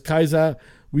commercial as Kaiser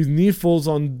with near falls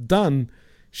on Dunn,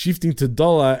 shifting to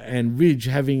Dollar and Ridge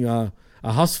having a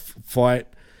husk fight.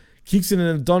 Kingston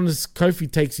and Adonis,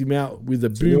 Kofi takes him out with a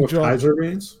boom drop. Kaiser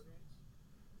means?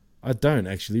 I don't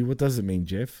actually. What does it mean,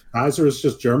 Jeff? Kaiser is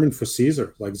just German for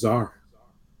Caesar, like Tsar.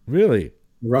 Really?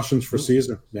 Russians for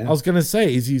Caesar. Yeah. I was going to say,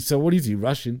 what is he,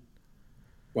 Russian?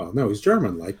 Well, no, he's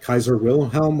German. Like Kaiser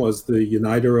Wilhelm was the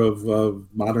uniter of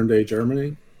modern day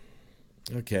Germany.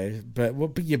 Okay, but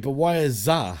why a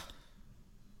Tsar?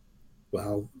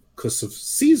 Well, because of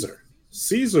Caesar.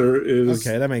 Caesar is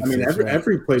Okay, that makes sense, every right.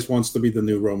 every place wants to be the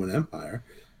new Roman Empire,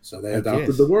 so they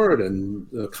adopted the word, and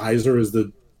the Kaiser is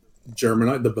the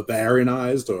German, the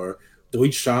Bavarianized or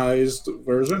Deutschized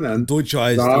version, and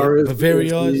Deutschized, Tsar is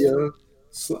Bavarianized, the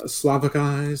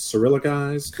Slavicized,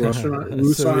 Cyrillicized, Russian,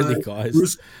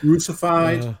 Cyrillicized.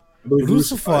 Russified. I believe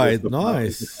Russified is Russified, the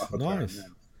nice, proper nice.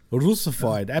 term,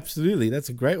 Russified, absolutely. That's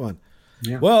a great one.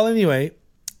 Yeah. Well, anyway,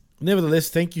 nevertheless,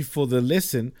 thank you for the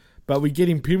lesson. But we get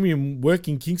Imperium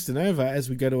working Kingston over as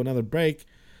we go to another break.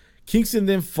 Kingston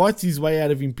then fights his way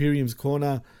out of Imperium's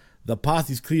corner. The path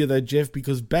is clear though, Jeff,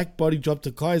 because back body drop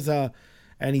to Kaiser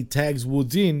and he tags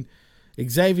Woods in.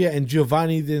 Xavier and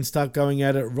Giovanni then start going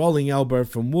at it, rolling elbow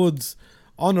from Woods.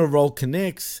 On a roll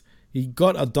connects. He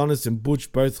got Adonis and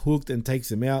Butch both hooked and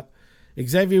takes him out.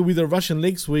 Xavier with a Russian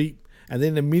leg sweep and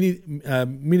then a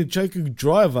Minichoku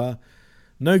driver.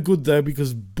 No good though,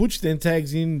 because Butch then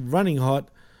tags in running hot,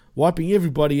 wiping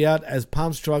everybody out as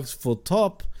palm strikes for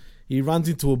top. He runs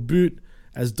into a boot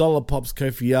as Dollar pops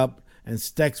Kofi up and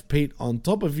stacks Pete on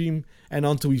top of him and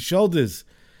onto his shoulders.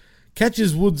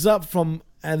 Catches Woods up and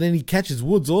then he catches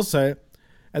Woods also.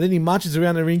 And then he marches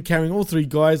around the ring carrying all three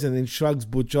guys and then shrugs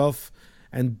Butch off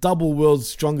and double world's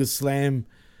strongest slam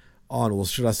on, or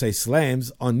should I say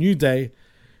slams, on New Day.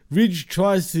 Ridge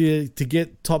tries to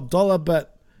get Top Dollar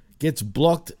but gets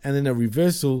blocked and then a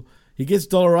reversal. He gets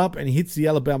Dollar up and he hits the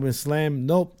Alabama Slam.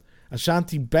 Nope.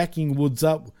 Ashanti backing Woods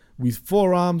up with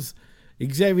forearms.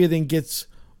 Xavier then gets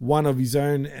one of his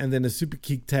own and then a super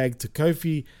kick tag to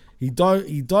Kofi. He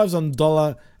dives on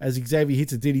Dollar as Xavier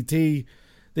hits a DDT.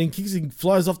 Then Kingston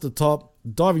flies off the top.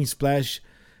 Diving splash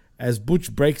as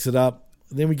Butch breaks it up.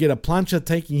 Then we get a plancha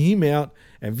taking him out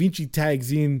and Vinci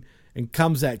tags in and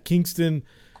comes at Kingston.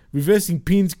 Reversing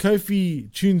pins,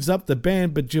 Kofi tunes up the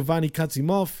band but Giovanni cuts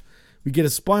him off. We get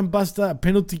a spine buster, a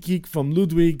penalty kick from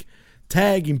Ludwig,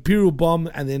 tag, Imperial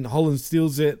Bomb, and then Holland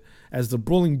steals it as the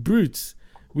Brawling Brutes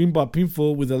win by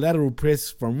pinfall with a lateral press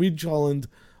from Ridge Holland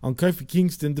on Kofi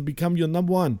Kingston to become your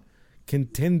number one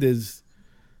contenders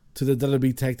to the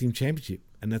WWE Tag Team Championship.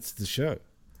 And that's the show.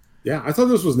 Yeah, I thought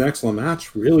this was an excellent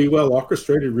match. Really well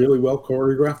orchestrated, really well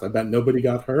choreographed. I bet nobody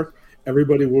got hurt.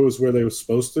 Everybody was where they were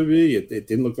supposed to be. It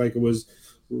didn't look like it was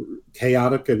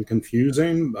chaotic and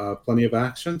confusing. Plenty of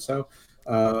action. So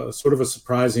sort of a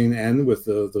surprising end with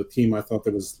the team I thought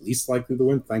that was least likely to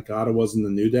win. Thank God it wasn't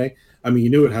the New Day. I mean, you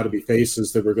knew it had to be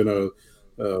faces that were going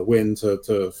to win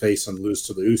to face and lose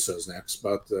to the Usos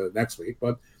next week.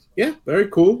 But yeah, very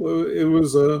cool. It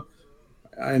was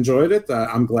I enjoyed it.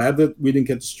 I'm glad that we didn't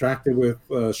get distracted with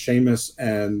Sheamus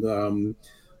and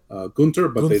Gunther,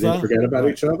 but they didn't forget about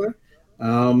each other.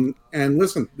 And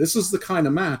listen, this is the kind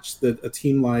of match that a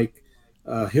team like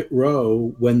Hit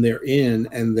Row, when they're in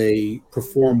and they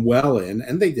perform well in,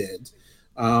 and they did,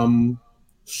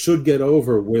 should get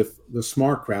over with the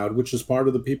smart crowd, which is part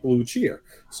of the people who cheer.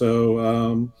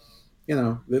 So,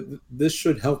 this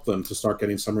should help them to start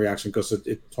getting some reaction because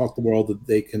it taught the world that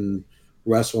they can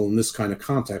wrestle in this kind of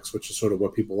context, which is sort of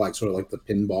what people like, sort of like the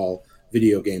pinball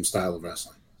video game style of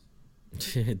wrestling.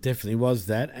 It definitely was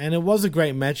that. And it was a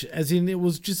great match, as in it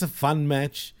was just a fun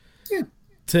match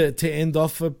to end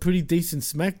off a pretty decent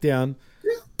SmackDown.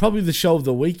 Yeah. Probably the show of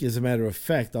the week, as a matter of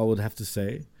fact, I would have to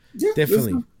say. Yeah,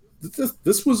 definitely.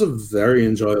 This was a very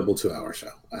enjoyable 2-hour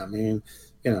show. I mean,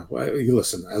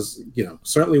 listen, as you know,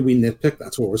 certainly we nitpick.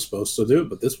 That's what we're supposed to do.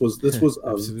 But this was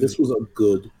a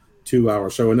good 2-hour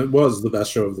show, and it was the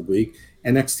best show of the week.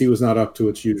 NXT was not up to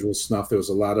its usual snuff. There was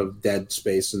a lot of dead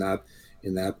space in that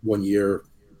 1 year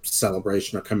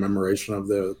celebration or commemoration of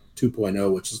the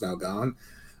 2.0, which is now gone.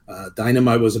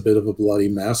 Dynamite was a bit of a bloody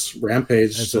mess.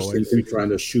 Rampage trying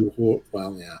to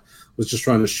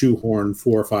shoehorn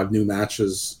 4 or 5 new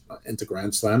matches into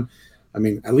Grand Slam. I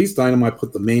mean, at least Dynamite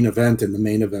put the main event in the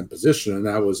main event position, and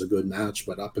that was a good match.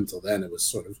 But up until then, it was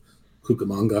sort of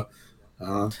Cucamonga.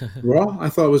 Raw, I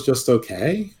thought was just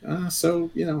okay.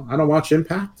 So I don't watch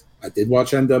Impact. I did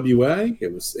watch NWA.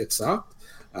 It sucked.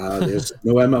 There's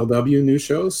no MLW new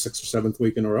shows, 6th or 7th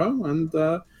week in a row,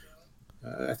 and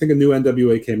I think a new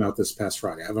NWA came out this past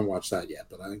Friday. I haven't watched that yet,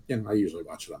 but I usually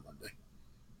watch it on Monday.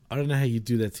 I don't know how you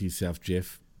do that to yourself,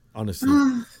 Jeff. Honestly,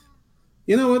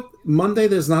 you know what? Monday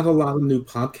there's not a lot of new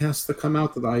podcasts that come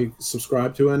out that I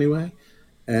subscribe to anyway,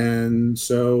 and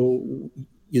so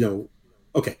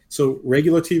okay. So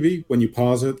regular TV, when you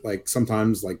pause it, like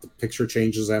sometimes like the picture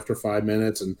changes after 5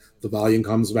 minutes and the volume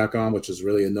comes back on, which is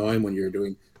really annoying when you're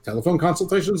doing telephone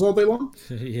consultations all day long.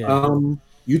 Yeah.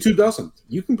 YouTube doesn't.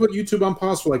 You can put YouTube on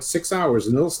pause for like 6 hours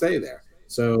and it'll stay there.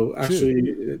 So actually,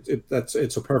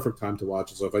 it's a perfect time to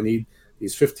watch it. So if I need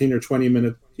these 15 or 20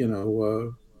 minute,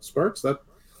 spurts,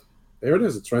 there it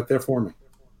is. It's right there for me.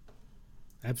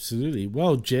 Absolutely.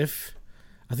 Well, Jeff,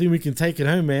 I think we can take it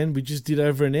home, man. We just did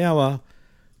over an hour.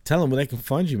 Tell them where they can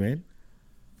find you, man.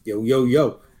 Yo.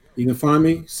 You can find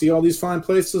me. See all these fine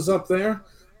places up there.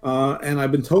 And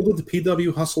I've been told that the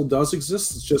PW Hustle does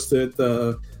exist. It's just that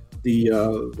the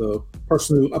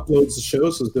person who uploads the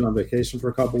shows has been on vacation for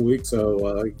a couple of weeks,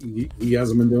 so he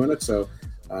hasn't been doing it. So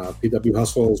PW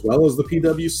Hustle, as well as the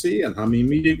PWC and Hameen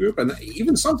Media Group, and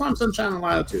even sometimes on Channel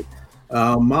Latitude.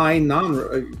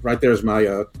 Right there is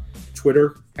my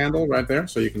Twitter handle right there,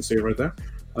 so you can see it right there.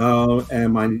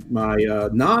 And my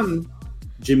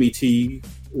non-Jimmy T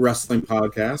wrestling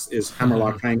podcast is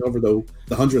Hammerlock Hangover, though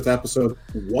the 100th episode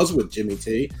was with Jimmy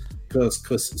T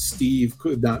because Steve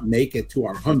could not make it to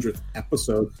our 100th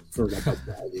episode for like a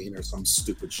wedding or some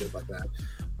stupid shit like that.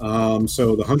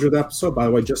 So the 100th episode, by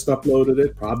the way, just uploaded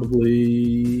it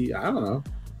probably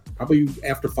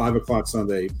after 5 o'clock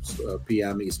Sunday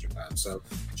p.m. Eastern time. So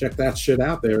check that shit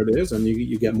out. There it is, and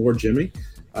you get more Jimmy.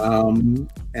 And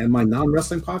my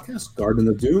non-wrestling podcast, Garden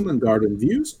of Doom and Garden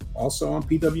Views, also on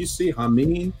PWC,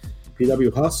 Hameen,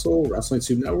 PW Hustle, Wrestling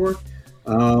Suit Network.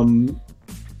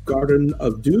 Garden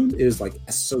of Doom is like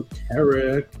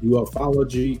esoteric,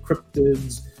 ufology,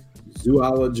 cryptids,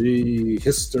 zoology,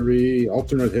 history,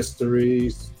 alternate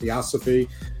history, theosophy.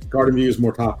 Garden View is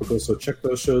more topical, so check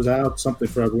those shows out. Something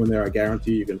for everyone there. I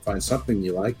guarantee you can find something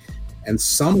you like. And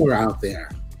somewhere out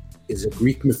there is a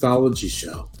Greek mythology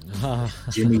show.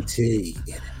 Jimmy T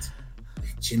in it.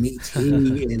 Jimmy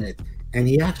T in it. And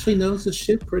he actually knows his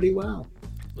shit pretty well.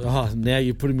 Oh, now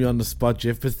you're putting me on the spot,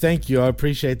 Jeff. But thank you. I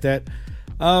appreciate that.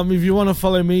 If you want to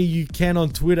follow me, you can on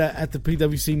Twitter at the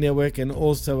PWC Network and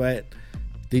also at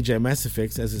DJ Mass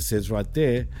Effects, as it says right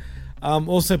there.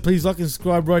 Also, please like and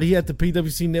subscribe right here at the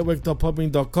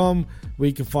pwcnetwork.podbean.com, where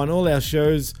you can find all our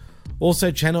shows.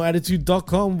 Also,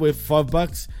 channelattitude.com, where for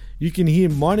 $5 you can hear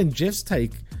mine and Jeff's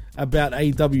take about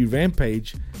AEW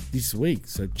Rampage this week.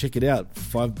 So check it out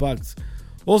for $5.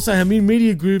 Also, Hameen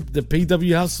Media Group, the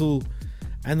PW Hustle,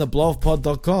 and the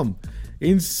blowofpod.com.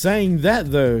 In saying that,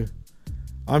 though,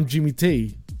 I'm Jimmy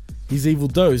T, his evil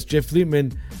dose, Jeff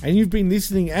Lippman, and you've been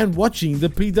listening and watching the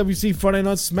PWC Friday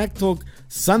Night SmackTalk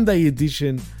Sunday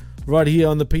edition right here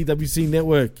on the PWC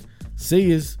Network. See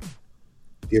yous.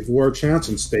 Give war a chance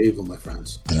and stay evil, my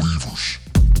friends. Believers.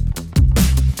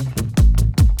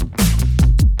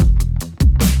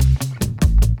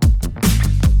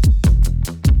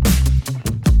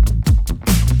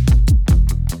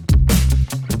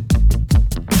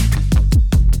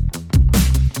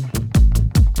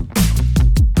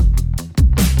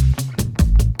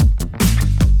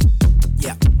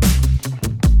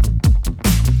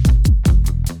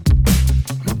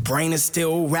 Brain is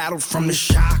still rattled from the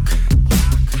shock.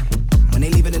 When they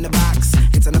leave it in the box,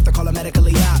 it's enough to call it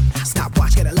medically up. Stop,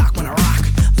 watch, get it locked when I rock.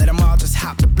 Let them all just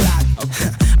hop the block.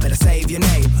 Better save your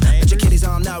neighbor. But your kiddies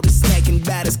all know the snake and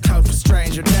bad is code for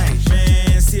stranger danger.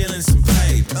 Man, stealing some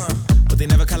papers, but they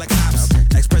never call the cops.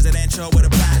 Ex-presidential with a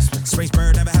blast.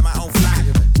 Spaceburg never had my own flight.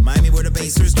 Miami where the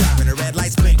basers dropping. The red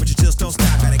lights blink, but you just don't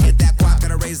stop. Gotta get that guap,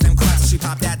 gotta raise them crops. She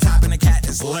pop that top and the cat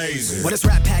is blazing. Well, this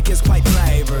rap pack is quite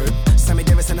flavored. Sammy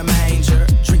Davis in a manger.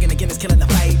 Drinking again is killing the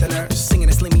faith in her. Singing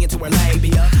and slimming into her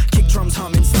labia. Kick drums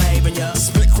humming, slaving ya.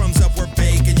 Split crumbs up, we're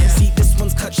baking ya. See, this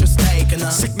one's cut your steak and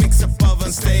sick mix up of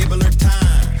unstabler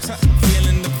times.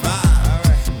 Feeling the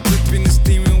vibe. Gripping the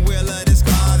steering wheel of this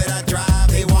car that I drive.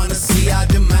 They wanna see our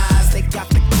demise. They got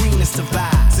the greenest of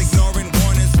vibes. Ignoring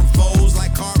warnings from foes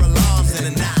like car alarms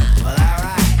in the night. Well,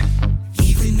 alright.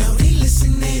 Even though they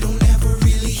listen, they don't ever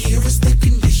really hear us. Their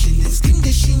condition is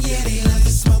condition, yeah, they love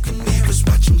the smoke and mirrors.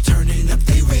 Watch them turning up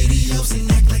their radios and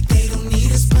act like they don't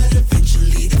need us. But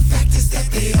eventually the fact is that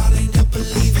they all end up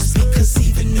believers. Because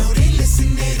even though they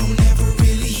listen, they don't ever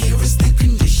really hear us. Their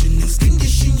condition is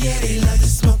condition, yeah, they love the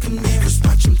smoke and mirrors.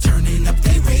 Watch them turning up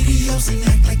their radios and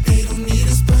act like they don't need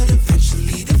us. But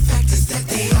eventually the fact is that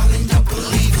they all end up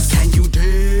believers. Can you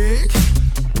dig?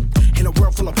 In a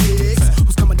world full of pigs,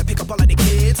 who's coming to pick up all of the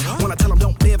kids? Wanna tell them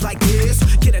don't live like this?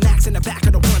 Get an axe in the back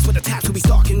of the ones with the taps who be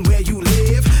stalking where you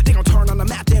live. They gon' turn on the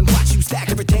map, then watch you stack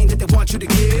everything that they want you to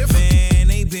give. Man,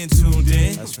 they been tuned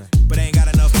in, that's right, but ain't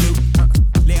got enough loot.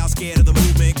 They all scared of the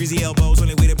movement, greasy elbows,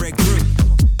 only way to break through.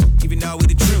 Even though we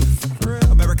the truth,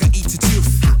 America eats its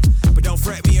youth. But don't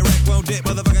fret, me and Rick won't dip,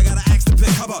 motherfucker got an axe to pick.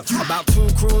 How about you? About 2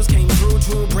 crews came through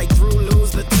to break through,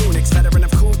 lose the tunics. Veteran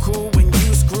of cool when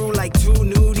you screw like 2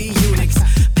 nudie eunuchs.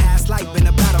 Past life been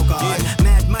a battle guard.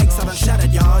 Mad Mike's out on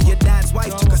shattered y'all. Your dad's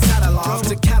wife took a saddle off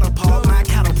to catapult my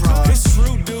cattle prod. It's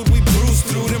true, dude, we bruised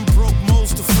through them, broke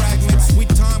most of fragments. We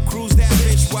Tom Cruise that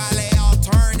bitch while they all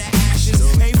turn to ashes.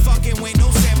 Ain't fucking with no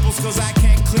samples, cause I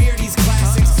can't clear these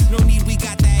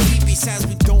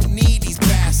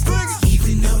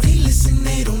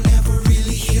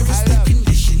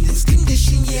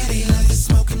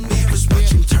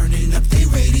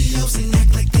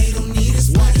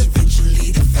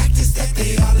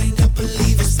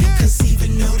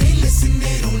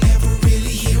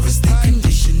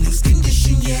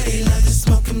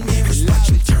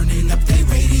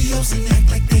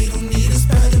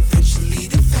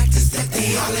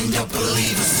y'all ain't no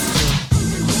believers.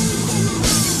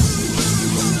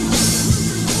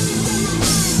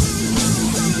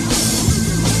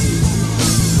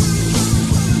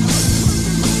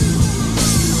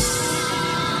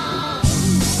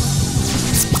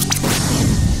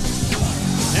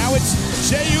 Now it's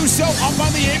Jey Uso up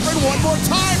on the apron one more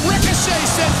time. Ricochet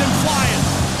sends him flying.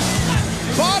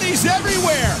 Bodies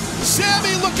everywhere.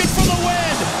 Sammy looking for the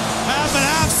win. Half and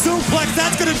half suplex,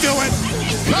 that's gonna do it.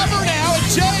 Cover now, and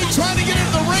Jey trying to get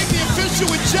into the ring. The official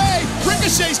with Jey.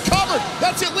 Ricochet's covered.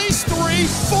 That's at least 3,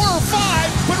 4, or 5,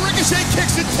 but Ricochet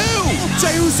kicks it 2.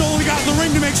 Jey Uso only got in the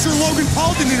ring to make sure Logan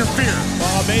Paul didn't interfere.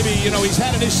 Maybe, he's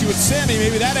had an issue with Sammy.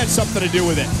 Maybe that had something to do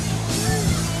with it.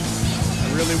 I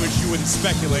really wish you wouldn't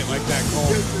speculate like that,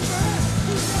 Cole.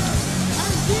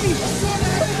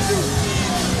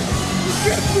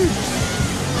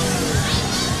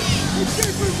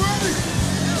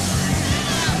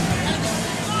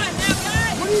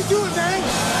 What are you doing, man?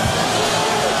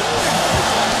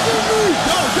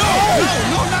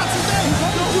 No, not today.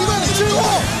 You better chill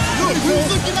out. Look, we was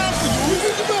looking out for you.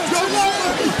 You better chill out.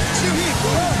 Chill here,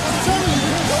 bro. I'm telling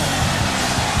you.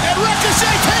 And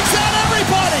Ricochet takes out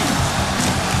everybody.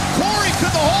 Corey,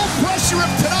 could the whole pressure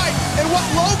of tonight and what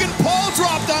Logan Paul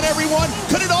dropped on everyone,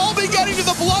 could it all be getting to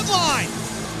the bloodline?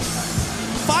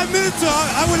 5 minutes ago,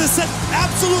 I would have said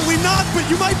absolutely not, but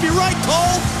you might be right,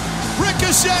 Cole.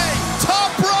 Ricochet,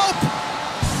 top rope,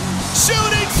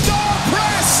 shooting star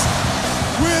press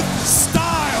with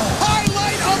style.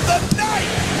 Highlight of the night,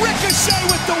 Ricochet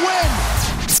with the win.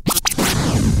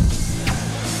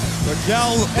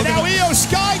 Raquel, and now Io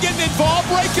Sky getting involved,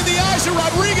 breaking the eyes of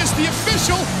Rodriguez. The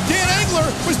official, Dan Engler,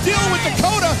 was dealing with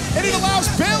Dakota, and it allows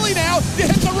Bayley now to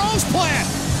hit the Rose Plant.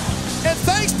 And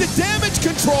thanks to damage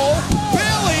control,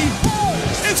 Bayley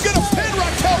is going to pin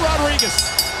Raquel Rodriguez.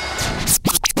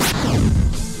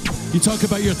 You talk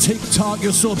about your TikTok,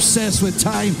 you're so obsessed with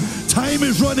time. Time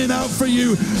is running out for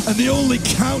you, and the only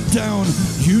countdown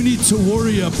you need to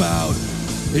worry about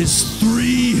is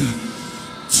 3,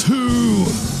 2,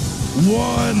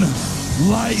 1,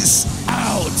 lights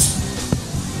out.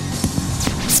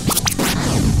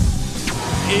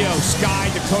 Io Sky,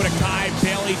 Dakota Kai,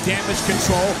 Bayley, damage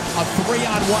control. A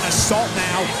 3-on-1 assault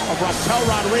now of Raquel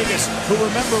Rodriguez, who,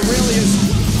 remember, really is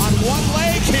on one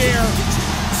leg here.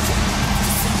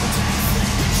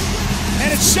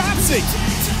 And it's Shotzi.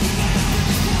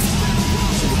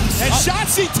 And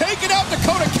Shotzi taking out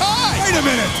Dakota Kai. Wait a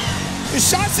minute. Is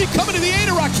Shotzi coming to the aid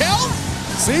of Raquel?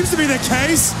 Seems to be the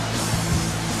case.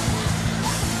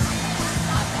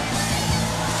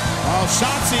 Oh,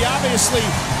 Shotzi, obviously,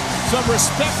 some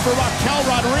respect for Raquel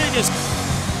Rodriguez.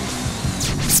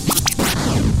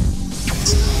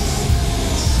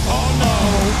 Oh, no.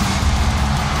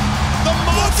 The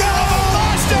monster of the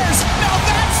monsters. Now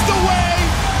that's the way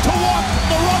to walk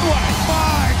the runway.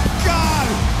 My God.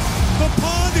 The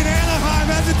pond in Anaheim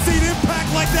hasn't seen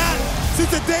impact like that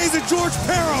since the days of George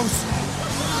Peros.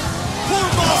 Poor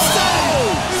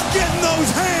Marcel is getting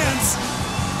those hands.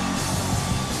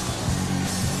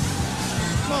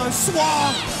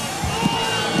 Bonsoir.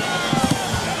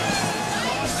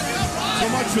 So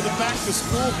much for the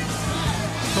back-to-school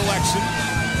collection.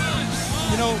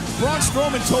 You know, Braun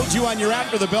Strowman told you on your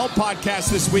After the Bell podcast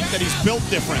this week that he's built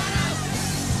different.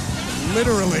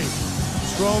 Literally.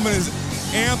 Strowman is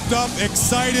amped up,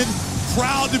 excited,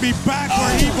 proud to be back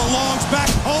where he belongs, back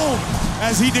home,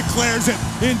 as he declares it,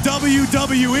 in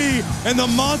WWE, and the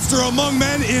monster among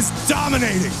men is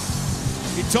dominating.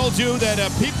 He told you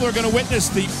that people are going to witness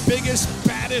the biggest,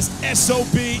 baddest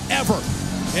SOB ever.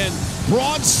 And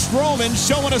Braun Strowman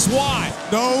showing us why.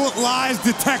 No lies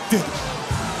detected.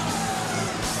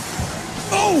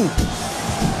 Oh!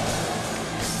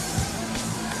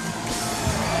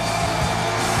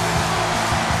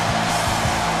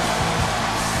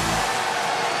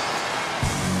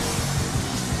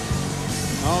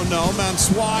 Oh no,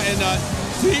 Mansoir in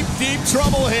deep, deep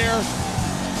trouble here.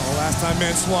 Oh, last time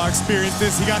Mansoir experienced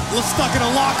this, he got stuck in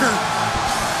a locker.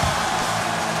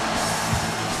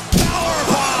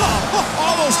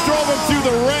 Almost drove him through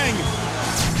the ring.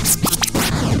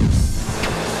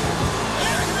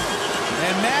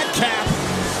 And Madcap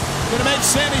gonna make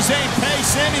Sami Zayn pay.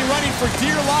 Sami running for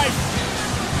dear life.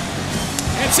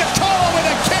 And Sikoa with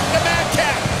a kick to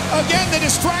Madcap. Again, the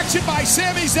distraction by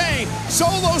Sami Zayn.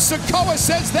 Solo Sikoa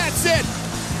says that's it.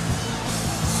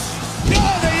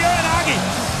 Oh, the Uranagi.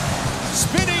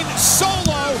 Spinning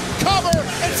Solo, cover,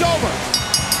 it's over.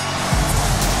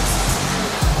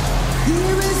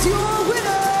 Here is your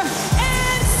winner,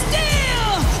 and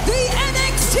still the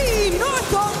NXT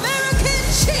North American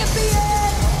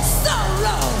Champion,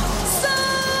 Solo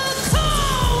Sikoa!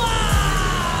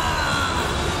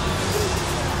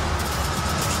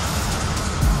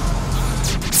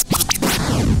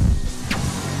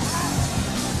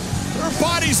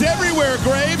 there,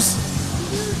 Graves.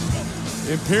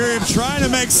 Imperium trying to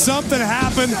make something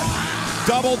happen.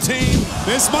 Double team.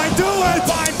 This might do it.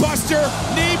 Spine buster.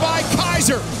 Knee by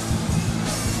Kaiser.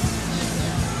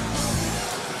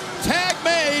 Tag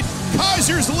made.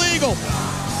 Kaiser's legal.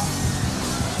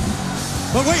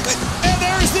 But wait. And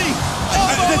there's the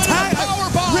elbow the tag. power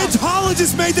bomb. Ridge Holland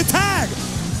just made the tag.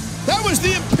 That was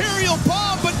the Imperial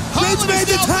bomb, but Holland Ridge made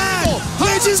the tag.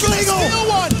 Ridge is legal. Steal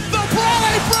one. The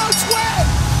Brawling Brutes win.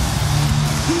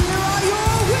 Here are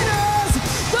your winners,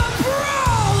 the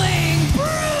Brawling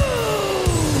Brutes!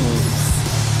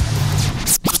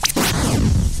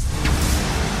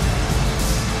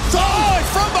 Oh, and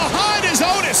from behind is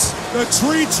Otis. The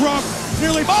tree trunk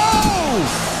nearly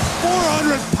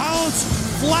 400 pounds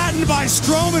flattened by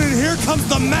Strowman, and here comes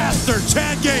the master,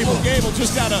 Chad Gable. Gable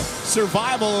just out of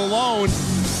survival alone,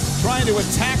 trying to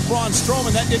attack Braun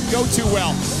Strowman. That didn't go too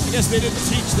well. I guess they didn't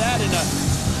teach that in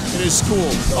his school.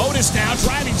 Otis now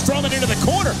driving Strowman into the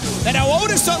corner. And now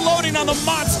Otis unloading on the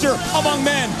monster among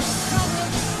men.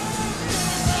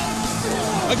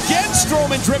 Again,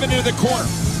 Strowman driven into the corner.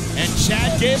 And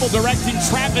Chad Gable directing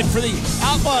traffic for the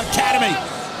Alpha Academy.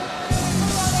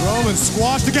 Strowman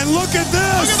squashed again. Look at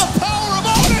this. Look at the power of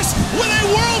Otis with a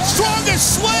world's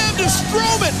strongest slam to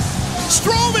Strowman.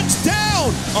 Strowman's down.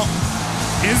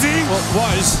 Is he? Well,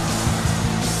 was.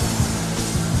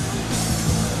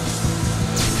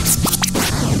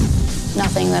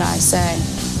 Nothing that I say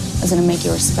is going to make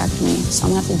you respect me. So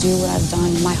I'm going to have to do what I've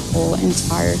done my whole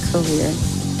entire career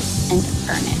and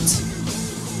earn it.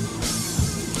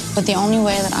 But the only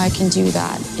way that I can do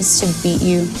that is to beat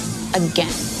you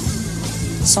again.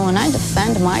 So when I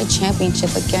defend my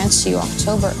championship against you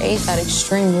October 8th at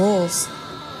Extreme Rules,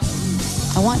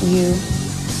 I want you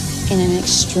in an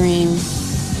Extreme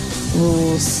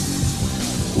Rules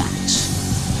match.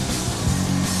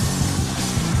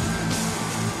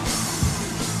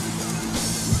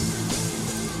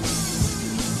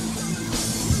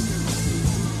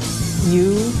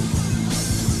 You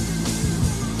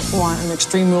want an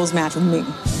Extreme Rules match with me.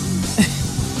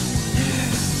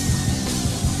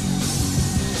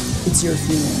 It's your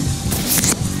funeral.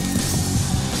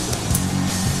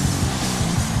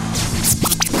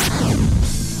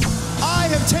 I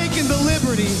have taken the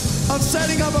liberty of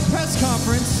setting up a press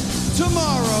conference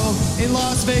tomorrow in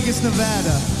Las Vegas,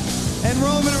 Nevada. And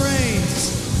Roman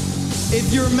Reigns,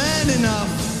 if you're man enough,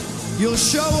 you'll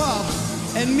show up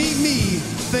and meet me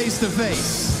face to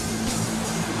face.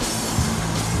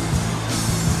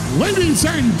 Ladies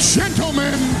and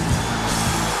gentlemen,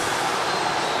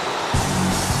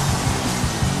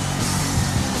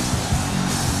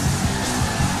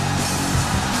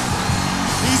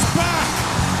 he's back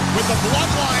with the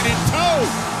bloodline in tow.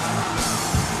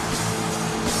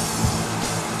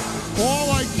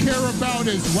 all I care about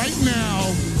is right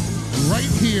now, right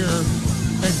here,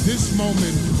 at this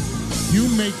moment, you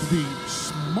make the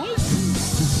smart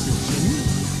decision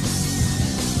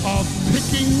of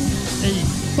picking a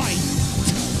fight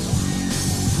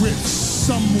with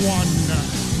someone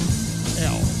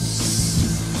else.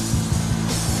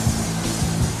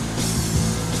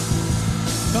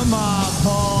 Come on,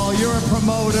 Paul, you're a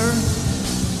promoter.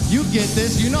 You get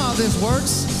this, you know how this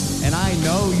works, and I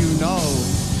know you know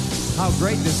how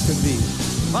great this could be.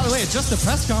 By the way, it's just a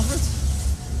press conference.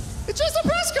 It's just a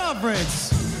press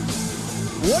conference.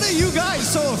 What are you guys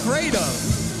so afraid of?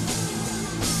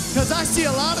 Because I see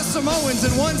a lot of Samoans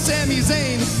and one Sami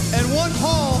Zayn and one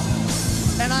Paul,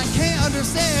 and I can't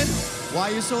understand why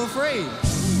you're so afraid.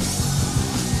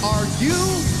 Are you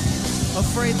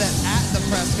afraid that at the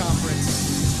press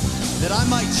conference that I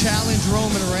might challenge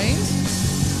Roman Reigns?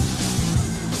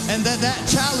 And that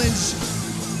challenge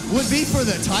would be for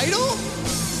the title?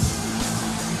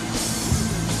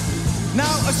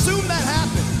 Now, assume that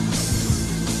happened.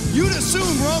 You'd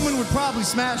assume Roman would probably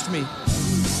smash me.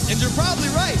 And you're probably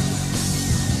right.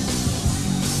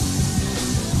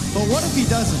 But what if he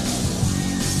doesn't?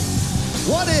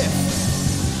 What if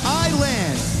I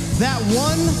land that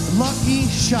one lucky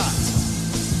shot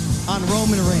on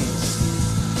Roman Reigns?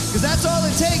 Because that's all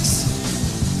it takes.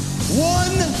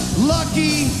 One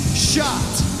lucky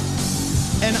shot.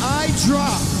 And I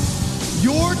drop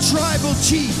your tribal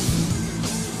chief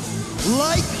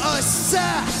like a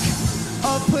sack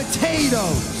of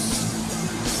potatoes.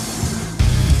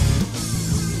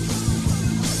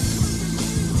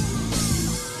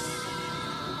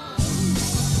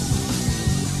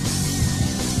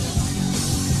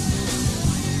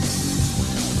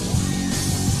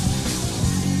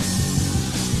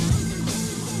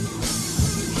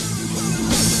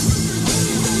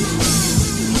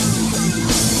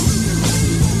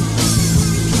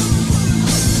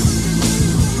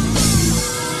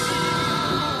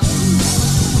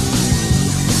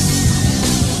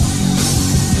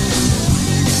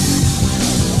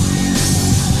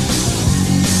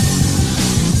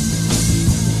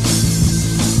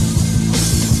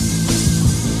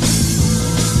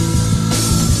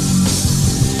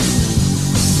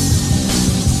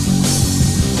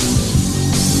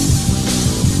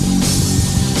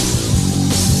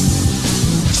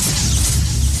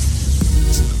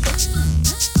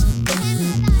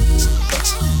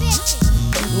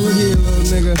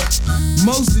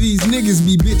 niggas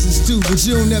be bitches too, but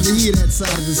you don't never hear that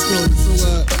side of the story. So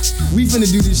we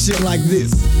finna do this shit like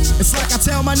this. It's like I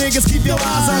tell my niggas, keep your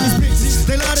eyes on these bitches.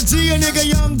 They love to G a nigga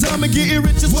young, dumb, and getting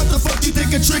riches. What the fuck you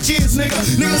think a trick is, nigga?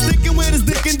 Niggas thinking with his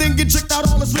dick and then get tricked out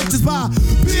all his riches by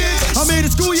bitch. I'm here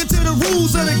to school you to the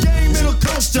rules of the game, it'll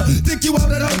cost ya. Think you out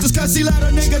at home just cause she let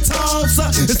a nigga toss her.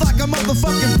 It's like a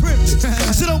motherfucking privilege.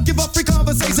 She don't give up free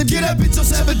conversation, get that bitch on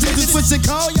 7 digits when she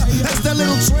call ya. That's that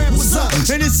little tramp, what's up?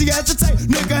 And if she hesitate,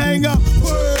 nigga hang up,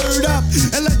 word up,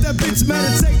 and let that bitch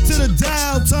meditate to the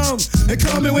dial tone. And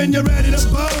call me when you're ready to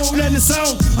bone. And it's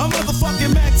on, I'm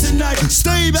motherfucking Mac tonight.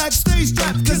 Stay back, stay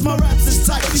strapped, cause my raps is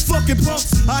tight. These fucking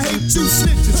punks, I hate you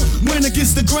snitches. Win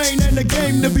against the grain and the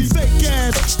game to be fake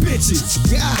ass bitches.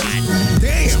 God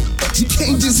damn. You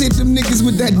can't just hit them niggas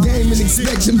with that game and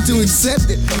expect them to accept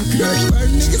it. Girl, you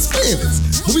hurt niggas'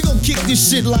 feelings. But we gon' kick this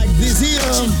shit like this here.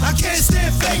 I can't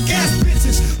stand fake ass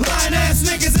bitches, lying ass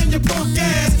niggas and your punk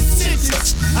ass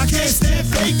snitches. I can't stand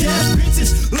fake ass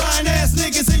bitches, lying ass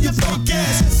niggas and your punk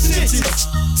ass snitches.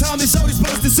 Tommy Shorty's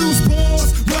busted Zeus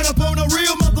balls, run up on a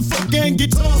real motherfucker and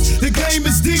get tossed. The game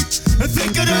is deep and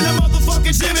thicker than a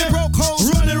motherfucking Jimmy. Broke hoes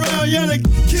running around yelling,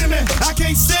 Gimme. I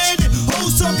can't stand it.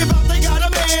 Hoes talking about they got a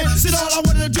man. Shit, all I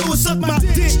wanted to do was suck my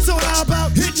dick. So how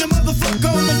about hitting a motherfucker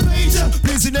on the pager?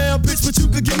 Busy now, bitch, but you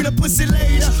could give me the pussy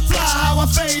later. Fly how I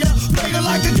fade her, played her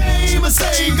like a game of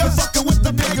Sega. Fucking with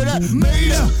the nigga that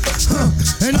made her.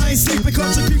 And I ain't sleeping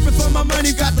cause you're creeping for my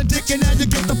money. Got the dick and now you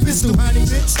get the pistol, honey,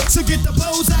 bitch. So get the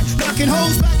Bozak, knocking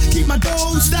hoes back, keep my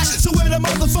dough stacked. So where the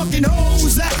motherfucking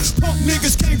hoes at? Punk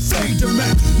niggas can't fade the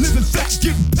rap. Living fat,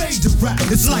 getting paid to rap.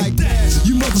 It's like that,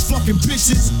 you motherfucking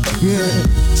bitches.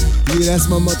 Yeah, that's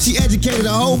my mother. She educated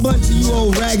a whole bunch of you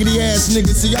old raggedy ass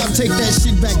niggas. So y'all take that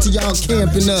shit back to y'all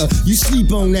camp and you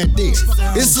sleep on that dick.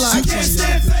 It's like I can't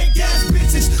stand fake ass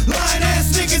bitches, lying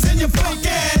ass niggas and your punk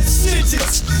ass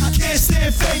snitches. I can't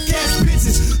stand fake ass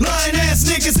bitches, lying ass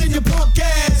niggas and your punk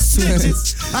ass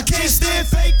snitches. I can't stand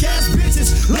fake ass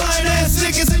bitches, lying ass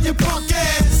niggas and your punk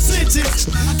ass snitches.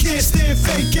 I can't stand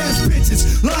fake ass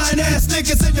bitches, lying ass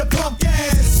niggas and your punk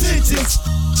ass snitches.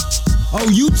 Oh,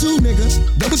 you too, nigga.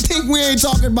 Don't think we ain't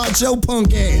talking about your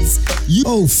punk ass. You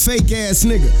old fake ass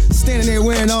nigga. Standing there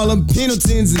wearing all them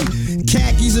Pendletons and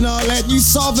khakis and all that. You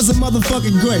soft as a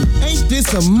motherfucking grape. Ain't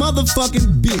this a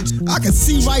motherfucking bitch? I can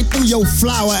see right through your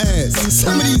flower ass.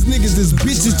 Some of these niggas is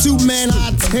bitches too, man,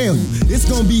 I tell you. It's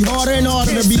gonna be harder and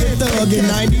harder to be a thug in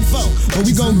 94. But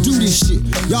we gonna do this shit.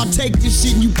 Y'all take this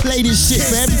shit and you play this shit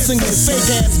for every single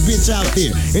fake ass bitch out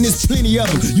there. And there's plenty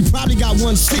of them. You probably got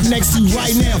one sitting next to you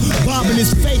right now. Bobbing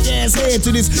his fake ass head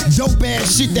to this dope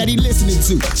ass shit that he listening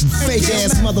to. Fake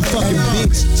ass motherfucking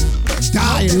bitch.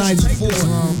 Die in 94.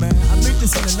 Wrong, man. I meant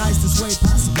this in the nicest way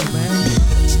possible, man.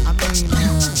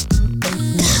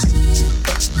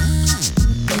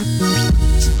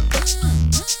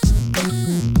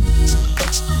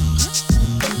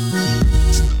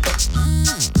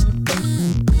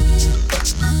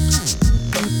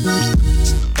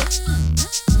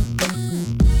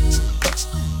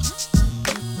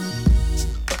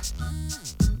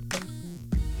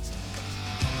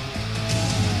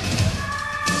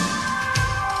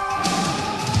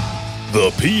 The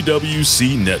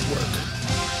PWC Network.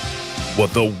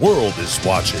 What the world is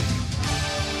watching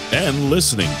and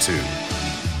listening to.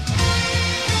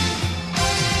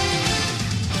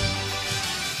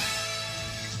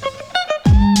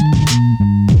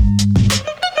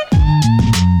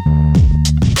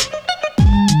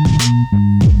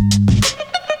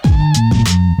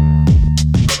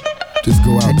 Just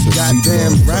go out to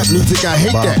goddamn rap music. I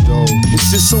hate that. It's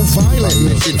just so violent.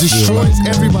 It destroys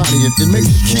everybody. It makes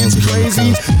the kids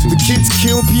crazy. The kids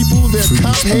kill people. They're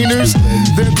cop haters.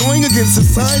 They're going against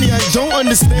society. I don't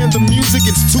understand the music.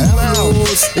 It's too loud.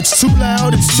 It's too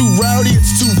loud. It's too rowdy.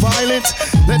 It's too violent.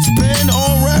 Let's ban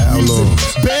all rap music.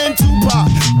 Ban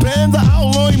Tupac. Ban the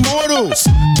Outlaw Immortals.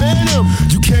 Ban them.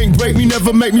 You can't break me.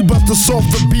 Never make me bust the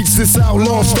softer beats. This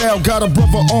outlaw style got a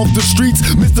brother off the streets.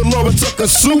 Mr. Laura Tucker,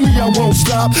 sue me. I won't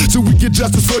stop till we get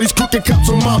justice for these crooked cops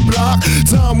on my block.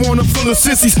 Time Warner full of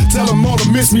sissies, tell them all to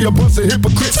miss me. A bunch of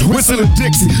hypocrites, whistling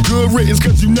Dixie. Good riddance,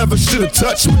 cause you never should've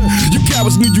touched me. You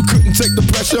cowards knew you couldn't take the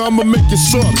pressure, I'ma make you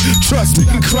soft. Trust me,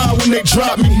 and cry when they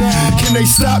drop me. Can they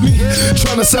stop me?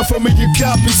 Trying to sell for me your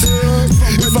copies.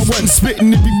 If I wasn't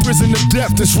spitting, it'd be prison to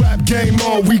death. This rap game,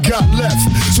 all we got left.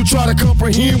 So try to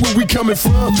comprehend where we coming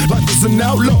from. Life is an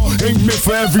outlaw, ain't meant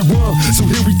for everyone. So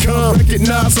here we come,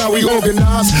 recognize how we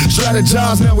organize.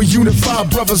 Strategize, now we unify,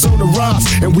 brothers on the rise,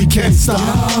 and we can't stop.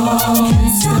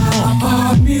 Can't stop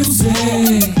our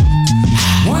music.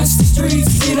 Once the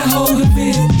streets get a hold of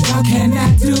it, y'all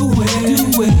cannot do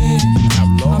it.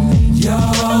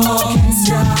 Y'all can't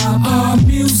stop our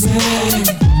music.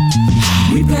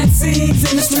 We plant seeds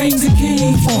in the strings and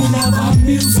keys. We love our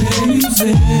music.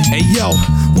 Hey yo,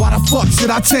 why the fuck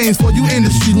should I change for you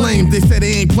industry lame? They say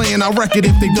they ain't playing our record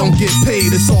if they don't get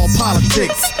paid. It's all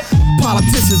politics.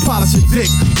 Politicians polish a dick.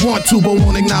 Want to but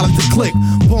won't acknowledge the click.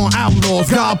 Born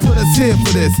outlaws, God put us here for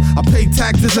this. I pay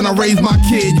taxes and I raise my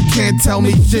kid. You can't tell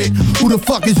me shit. Who the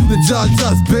fuck is you to judge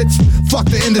us, bitch? Fuck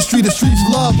the industry, the streets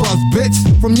love us, bitch.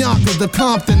 From Yonkers to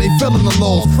Compton, they feeling the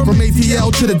laws. From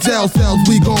ATL to the jail cells,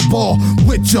 we gon' ball.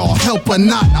 With y'all, help or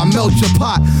not, I melt your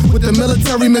pot. With the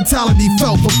military mentality,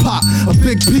 felt for pot. A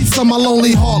big piece of my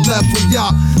lonely heart left for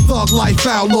y'all. Thug life,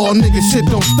 outlaw, nigga, shit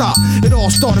don't stop. It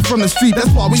all started from the street, that's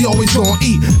why we always gon'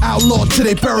 eat. Outlaw till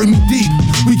they bury me deep.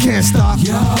 We can't stop.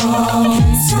 Y'all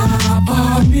can't stop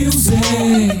our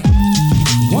music.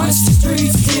 Once the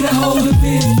streets get a hold of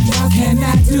it, y'all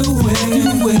cannot do it.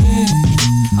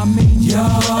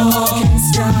 Y'all can't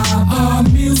stop our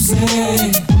music.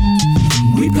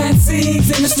 We plant seeds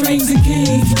in the strings and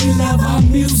keys. We love our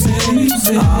music.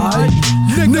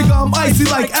 Nigga, I'm icy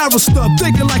like Arista,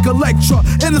 thinking like Electra,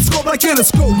 in the scope like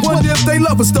Interscope. Wonder if they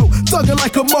love us though, thugging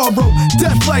like Amaro,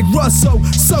 deaf like Russo,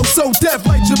 so deaf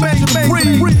like Jermaine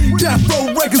Dupri. Death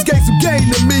Row Records gave some game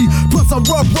to me, plus I'm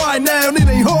rough right now and it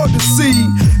ain't hard to see.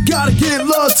 Gotta get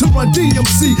love to run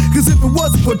DMC, cause if it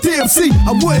wasn't for DMC,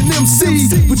 I wouldn't MC.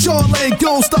 But y'all ain't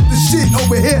gon' stop the shit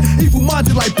over here. Evil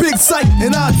minded like Big Sight,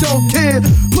 and I don't care.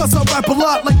 Plus I rap a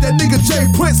lot like that nigga Jay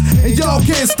Prince, and y'all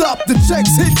can't stop the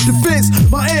checks hit the fence.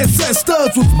 My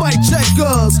ancestors was mic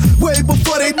checkers, way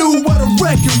before they knew what a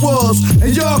record was.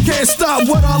 And y'all can't stop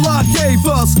what Allah gave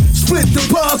us. Split the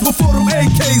bars before them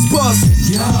AKs bust.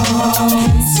 Y'all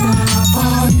can't stop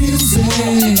our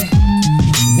music.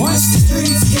 Once the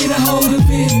streets get a hold of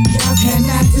it, y'all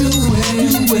cannot do it.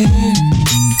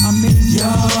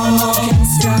 Y'all can't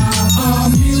stop our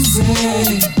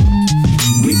music.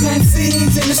 We plant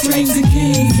seeds in the strings and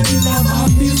keys. We love our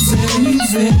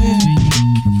music.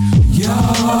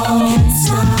 Y'all can't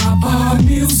stop our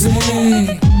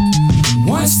music.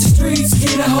 Once the streets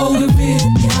get a hold of it,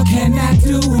 y'all cannot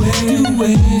do it.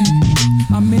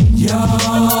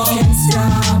 Y'all can't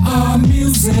stop our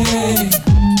music.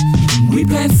 We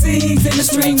plant seeds in the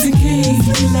strings and keys.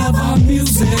 We love our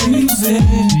music.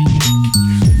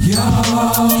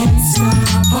 Y'all can't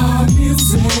stop our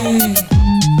music.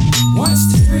 Once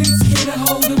the streets get a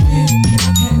hold of it,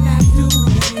 y'all cannot do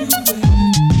it.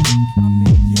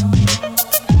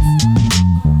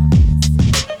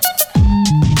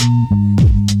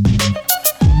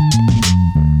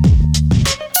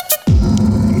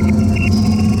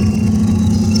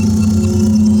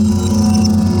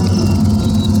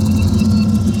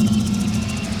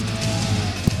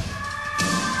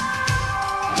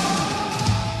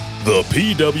 The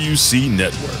PWC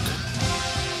Network.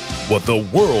 What the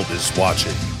world is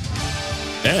watching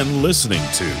and listening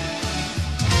to.